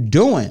are you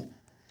doing?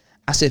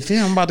 I said,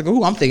 Phil, I'm about to go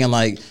hoop. I'm thinking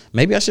like,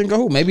 maybe I shouldn't go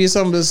hoop. Maybe there's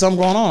something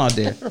going on out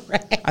there.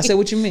 Right. I said,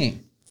 what you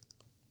mean?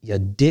 Your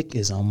dick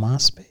is on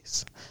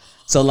MySpace.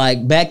 So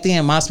like back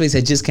then, MySpace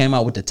had just came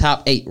out with the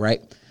top 8,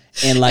 right?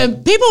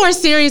 And people were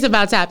serious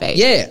about top 8.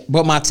 Yeah,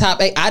 but my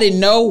top 8, I didn't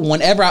know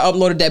whenever I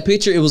uploaded that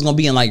picture, it was gonna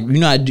be in like, you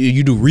know,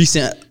 you do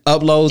recent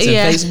uploads in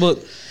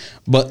Facebook.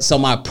 But so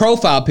my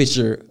profile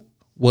picture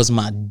was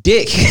my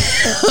dick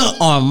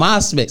on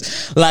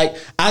MySpace. Like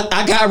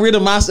I got rid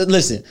of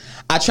listen,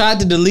 I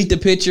tried to delete the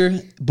picture,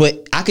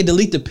 but I could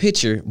delete the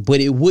picture, but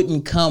it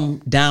wouldn't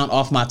come down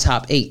off my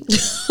top 8.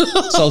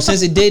 So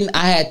since it didn't,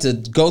 I had to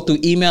go through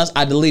emails.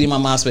 I deleted my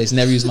MySpace,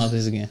 never used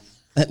MySpace again.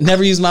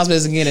 Never used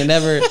MySpace again, and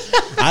never.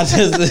 I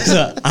said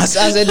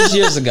this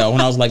years ago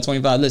when I was like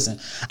 25. Listen,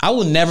 I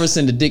will never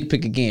send a dick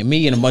pic again.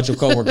 Me and a bunch of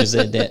coworkers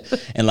said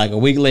that, and like a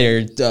week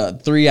later,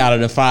 3 out of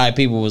the 5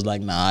 people was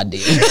like, "Nah, I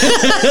did."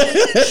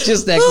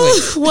 Just that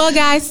quick. Well,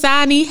 guys,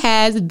 Sonny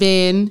has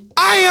been.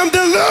 I am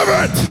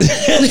delivered.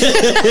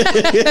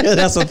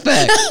 That's a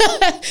fact.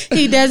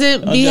 He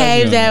doesn't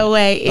behave that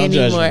way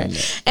anymore.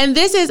 And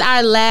this is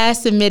our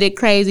last submitted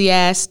crazy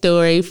ass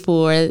story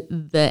for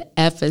the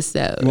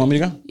episode. You want me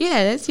to go?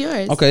 Yeah, that's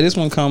yours. Okay, this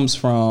one comes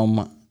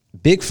from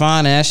Big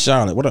Fine Ass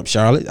Charlotte. What up,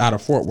 Charlotte? Out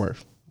of Fort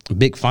Worth.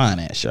 Big Fine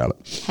Ass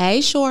Charlotte.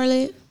 Hey,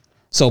 Charlotte.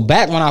 So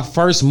back when I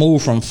first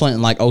moved from Flint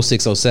in like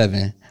 06,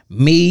 07,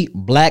 me,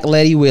 Black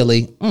Lady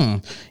Willie,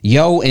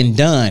 Yo, and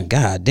Dunn,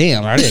 god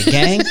damn, are they a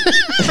gang?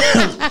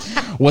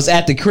 Was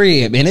at the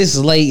crib, and it's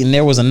late, and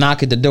there was a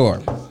knock at the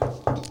door.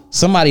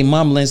 Somebody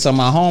mumbling, so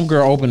my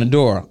homegirl opened the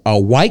door. A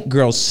white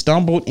girl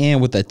stumbled in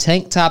with a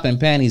tank top and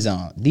panties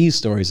on. These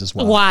stories as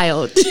well.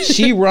 Wild.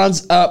 She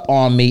runs up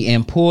on me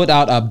and pulled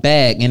out a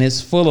bag, and it's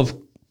full of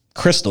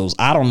crystals.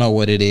 I don't know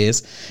what it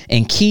is.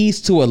 And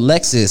keys to a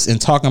Lexus,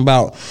 and talking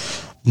about,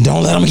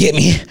 don't let them get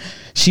me.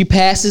 She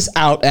passes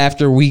out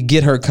after we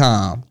get her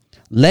calm.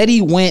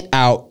 Letty went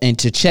out and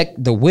to check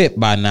the whip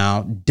by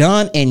now.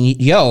 Dunn and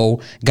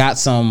Yo got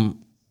some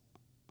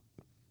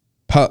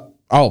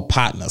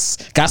partners.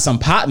 Got some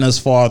partners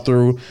fall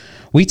through.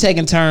 We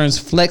taking turns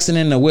flexing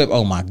in the whip.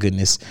 Oh my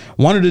goodness.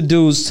 One of the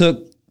dudes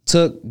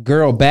took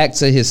girl back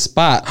to his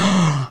spot.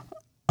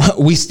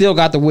 We still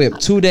got the whip.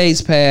 2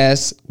 days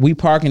passed. We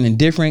parking in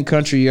different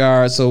country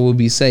yards so we'll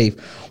be safe.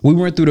 We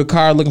went through the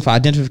car looking for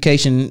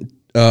identification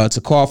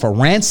to call for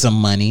ransom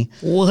money.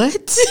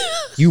 What?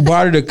 You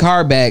bartered the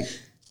car back.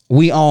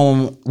 We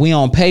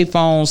on pay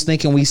phones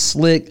thinking we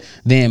slick.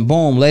 Then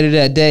boom, later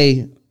that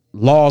day,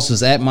 Laws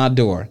was at my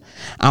door.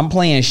 I'm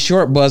playing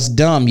short bus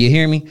dumb, you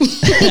hear me?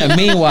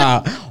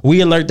 Meanwhile,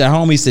 we alert the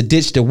homies to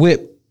ditch the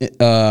whip,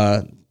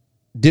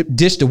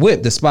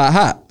 the spot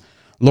hot.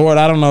 Lord,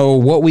 I don't know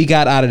what we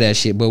got out of that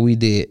shit, but we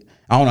did.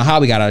 I don't know how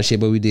we got out of shit,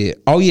 but we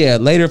did. Oh yeah,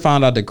 later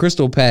found out the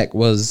crystal pack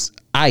was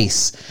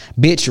ice.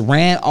 Bitch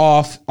ran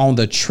off on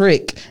the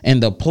trick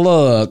and the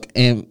plug,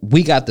 and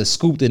we got the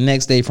scoop the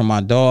next day from my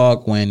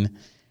dog when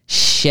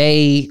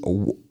Shoddy.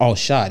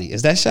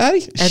 Is that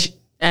Shoddy?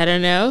 I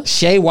don't know.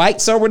 Shay White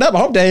sobered up. I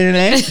hope that ain't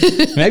her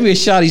name. Maybe it's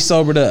Shoddy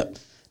sobered up.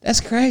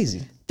 That's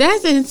crazy.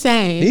 That's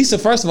insane. He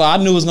said, first of all, I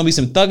knew it was gonna be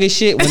some thuggish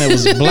shit when it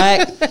was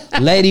Black,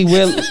 Lady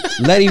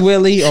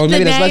Willie, or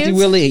maybe that's Lady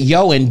Willie,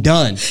 Yo, and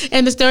Dunn.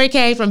 And the story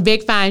came from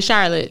Big Fine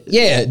Charlotte.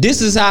 Yeah,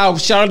 this is how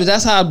Charlotte.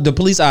 That's how the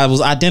police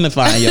was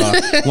identifying y'all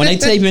when they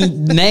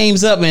taping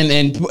names up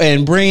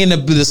and bringing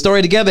the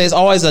story together. It's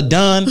always a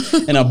Dunn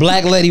and a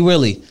Black Lady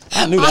Willie.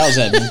 I knew that was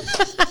happening.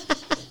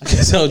 I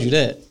just told you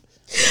that.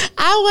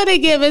 I want to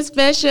give a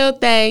special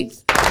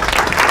thanks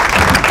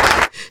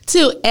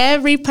to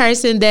every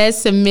person that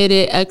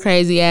submitted a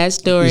crazy ass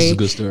story. These are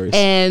good stories.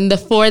 And the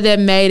 4 that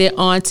made it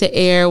onto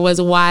air was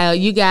wild.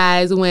 You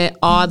guys went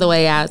all the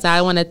way out. So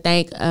I want to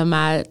thank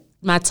my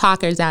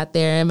talkers out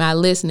there and my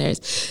listeners.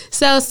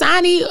 So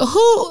Sonny,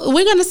 who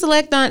we're going to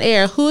select on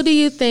air. Who do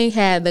you think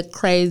had the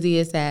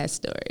craziest ass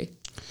story?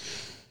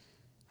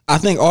 I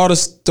think all the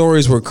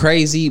stories were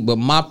crazy, but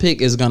my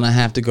pick is going to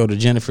have to go to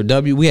Jennifer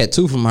W. We had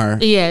 2 from her.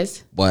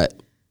 Yes. But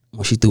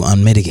Well, she threw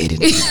unmitigated,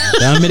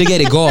 the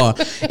unmitigated gall,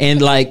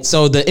 and like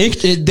so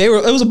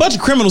it was a bunch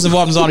of criminals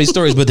involved in all these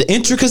stories, but the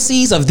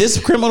intricacies of this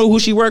criminal who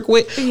she worked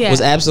with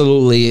was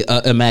absolutely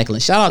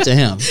immaculate. Shout out to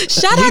him.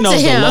 He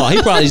knows the law. He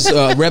probably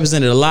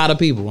represented a lot of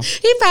people.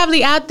 He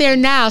probably out there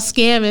now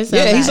scamming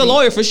somebody. Yeah, he's a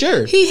lawyer for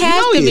sure. He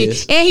has to be,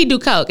 and he do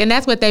coke, and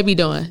that's what they be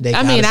doing.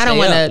 I mean, I don't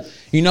want to.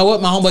 You know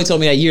what? My homeboy told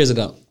me that years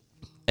ago.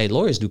 Hey,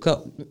 lawyers do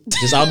coke.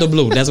 Just out the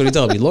blue. That's what he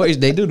told me. Lawyers,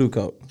 they do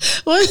coke.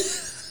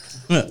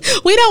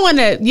 We don't want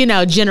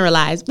to,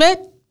 generalize,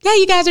 but yeah,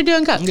 you guys are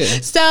doing coke. Yeah.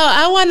 So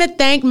I want to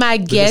thank my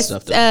guest,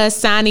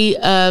 Sonny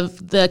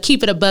of the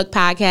Keep It a Buck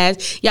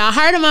podcast. Y'all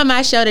heard him on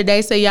my show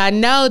today, so y'all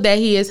know that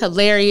he is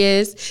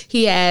hilarious.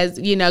 He has,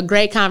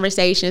 great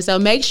conversation. So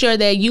make sure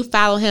that you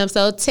follow him.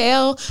 So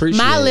tell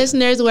my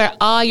listeners where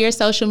all your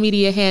social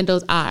media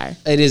handles are.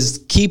 It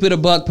is Keep It a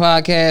Buck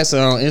podcast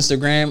on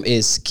Instagram.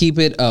 It's Keep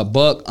It a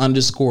Buck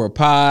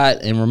 _pod.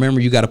 And remember,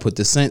 you got to put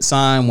the cent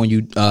sign when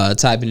you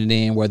typing it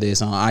in, whether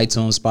it's on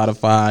iTunes,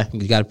 Spotify.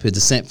 You got to put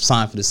the cent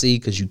sign for the C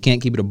because you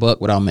can't keep it a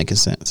buck without making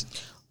sense.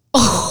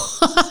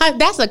 Oh,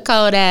 that's a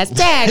cold ass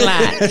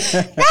tagline.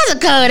 That's a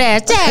cold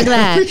ass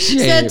tagline.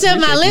 So to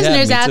my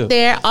listeners out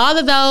there, all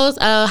of those,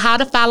 how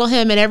to follow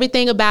him and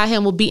everything about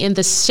him will be in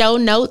the show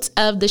notes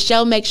of the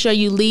show. Make sure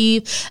you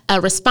leave a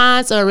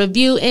response or a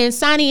review. And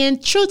Sonny,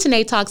 in true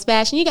Tanae Talks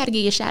fashion, you got to get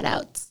your shout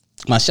outs.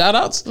 My shout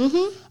outs?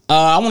 Mm-hmm.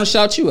 I want to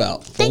shout you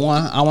out. For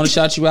one, I want to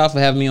shout you out for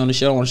having me on the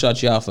show. I want to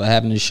shout you out for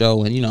having the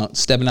show and,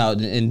 stepping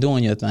out and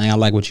doing your thing. I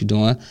like what you're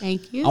doing.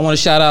 Thank you. I want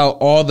to shout out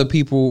all the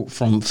people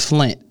from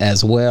Flint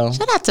as well.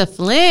 Shout out to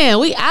Flint.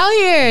 We out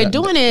here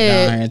doing it.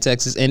 Down here in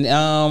Texas. And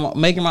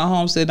making my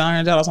homestead down here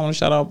in Dallas. I want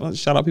to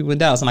shout out people in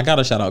Dallas. And I got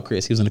to shout out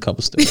Chris. He was in a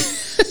couple stories.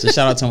 So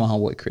shout out to my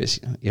homeboy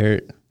Chris. You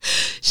heard?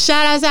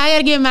 Shout out. So I got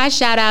to give my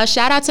shout out.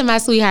 Shout out to my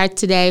sweetheart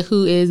today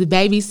who is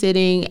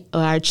babysitting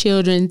our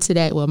children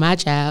today. Well, my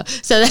child.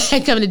 So they're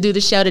coming to do the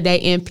show today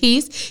in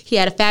peace. He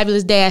had a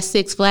fabulous day at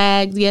Six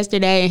Flags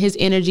yesterday and his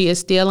energy is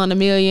still on a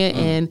million.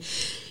 And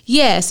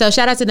yeah, so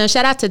shout out to them.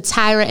 Shout out to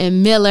Tyra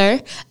and Miller.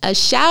 A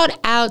shout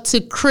out to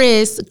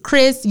Chris.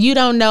 Chris, you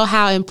don't know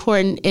how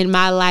important in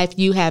my life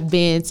you have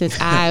been since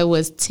I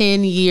was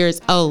 10 years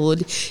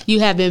old.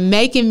 You have been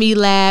making me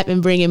laugh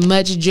and bringing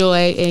much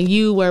joy, and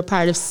you were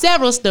part of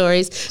several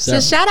stories. So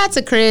shout out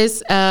to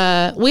Chris.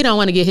 We don't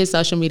want to get his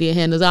social media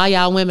handles. All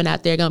y'all women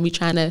out there going to be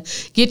trying to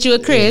get you a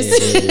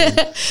Chris.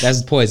 Yeah.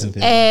 That's poison.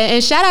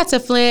 And shout out to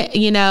Flint.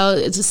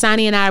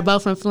 Sonny and I are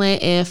both from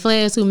Flint, and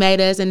Flint is who made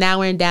us, and now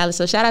we're in Dallas.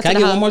 So shout out to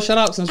the whole. Shout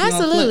out since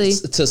absolutely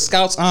to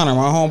Scouts Honor,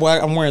 my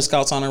homeboy. I'm wearing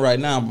Scouts Honor right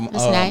now.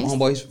 That's nice.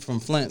 Homeboy from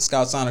Flint,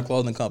 Scouts Honor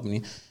Clothing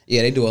Company.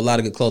 Yeah, they do a lot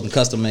of good clothing,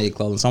 custom made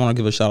clothing. So I want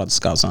to give a shout out to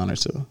Scouts Honor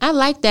too. I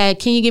like that.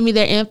 Can you give me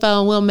their info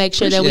and we'll make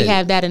sure that we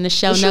have that in the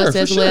show notes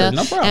as well.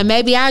 No problem. And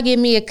maybe I'll give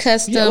me a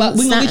custom. Yeah,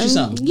 we gonna get you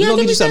something. We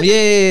gonna get you something.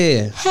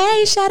 Yeah.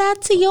 Hey, shout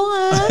out to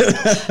yours.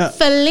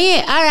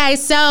 Flint. All right.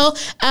 So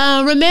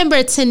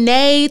remember,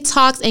 Tanae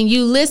Talks and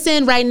you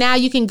listen. Right now,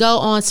 you can go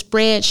on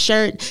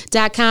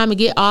Spreadshirt.com and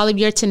get all of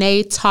your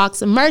Tanae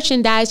Talks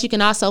merchandise. You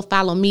can also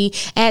follow me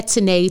at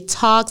Tanae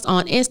Talks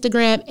on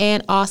Instagram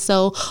and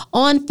also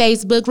on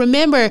Facebook.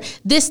 Remember,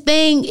 this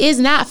thing is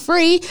not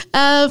free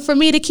for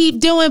me to keep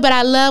doing, but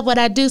I love what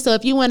I do. So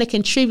if you want to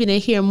contribute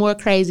and hear more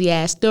crazy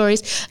ass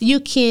stories, you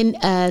can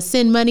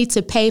send money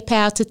to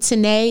PayPal to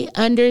Tanae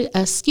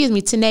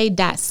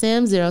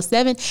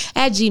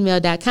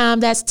Tanae.sim07@gmail.com.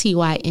 That's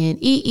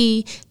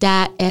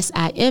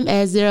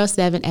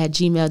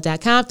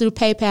TYNEE.SIMS07@gmail.com through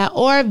PayPal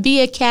or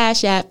via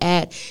Cash App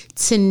at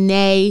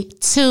Tanae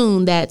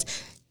Tune. That's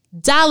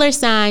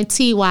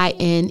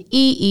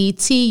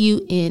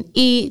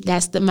 $TYNEETUNE.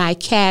 That's my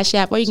Cash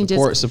App. Or you can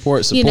support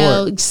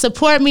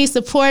me,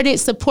 support it,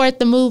 support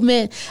the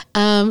movement.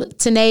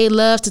 Tanae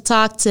loves to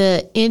talk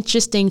to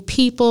interesting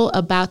people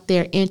about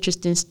their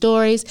interesting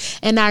stories.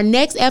 And our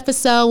next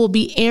episode will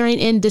be airing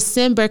in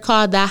December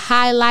called The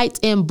Highlights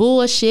and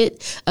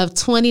Bullshit of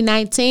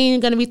 2019.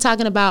 We're going to be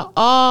talking about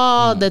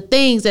all the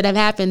things that have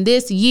happened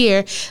this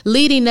year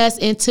leading us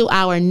into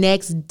our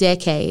next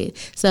decade.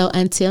 So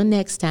until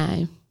next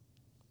time.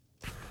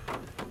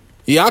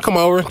 Yeah, I'll come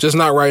over, just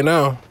not right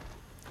now.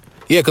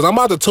 Yeah, because I'm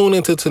about to tune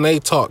into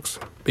Tanae Talks.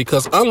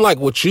 Because unlike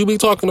what you be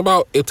talking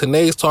about, if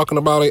Tanae's talking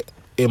about it,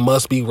 it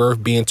must be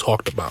worth being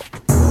talked about.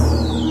 Yo,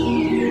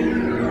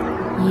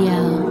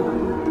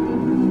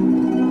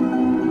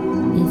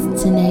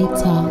 it's Tanae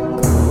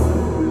Talks.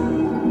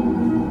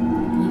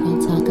 We're going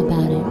to talk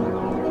about it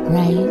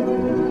right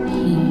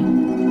here.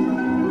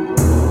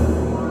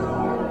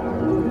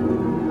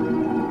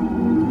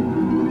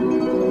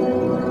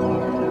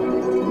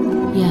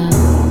 Yo.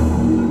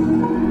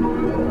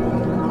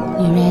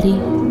 You ready?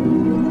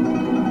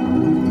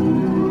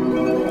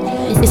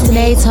 It's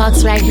Tanae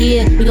Talks right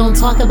here. We're gonna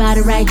talk about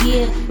it right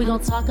here. We're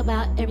gonna talk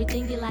about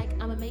everything you like.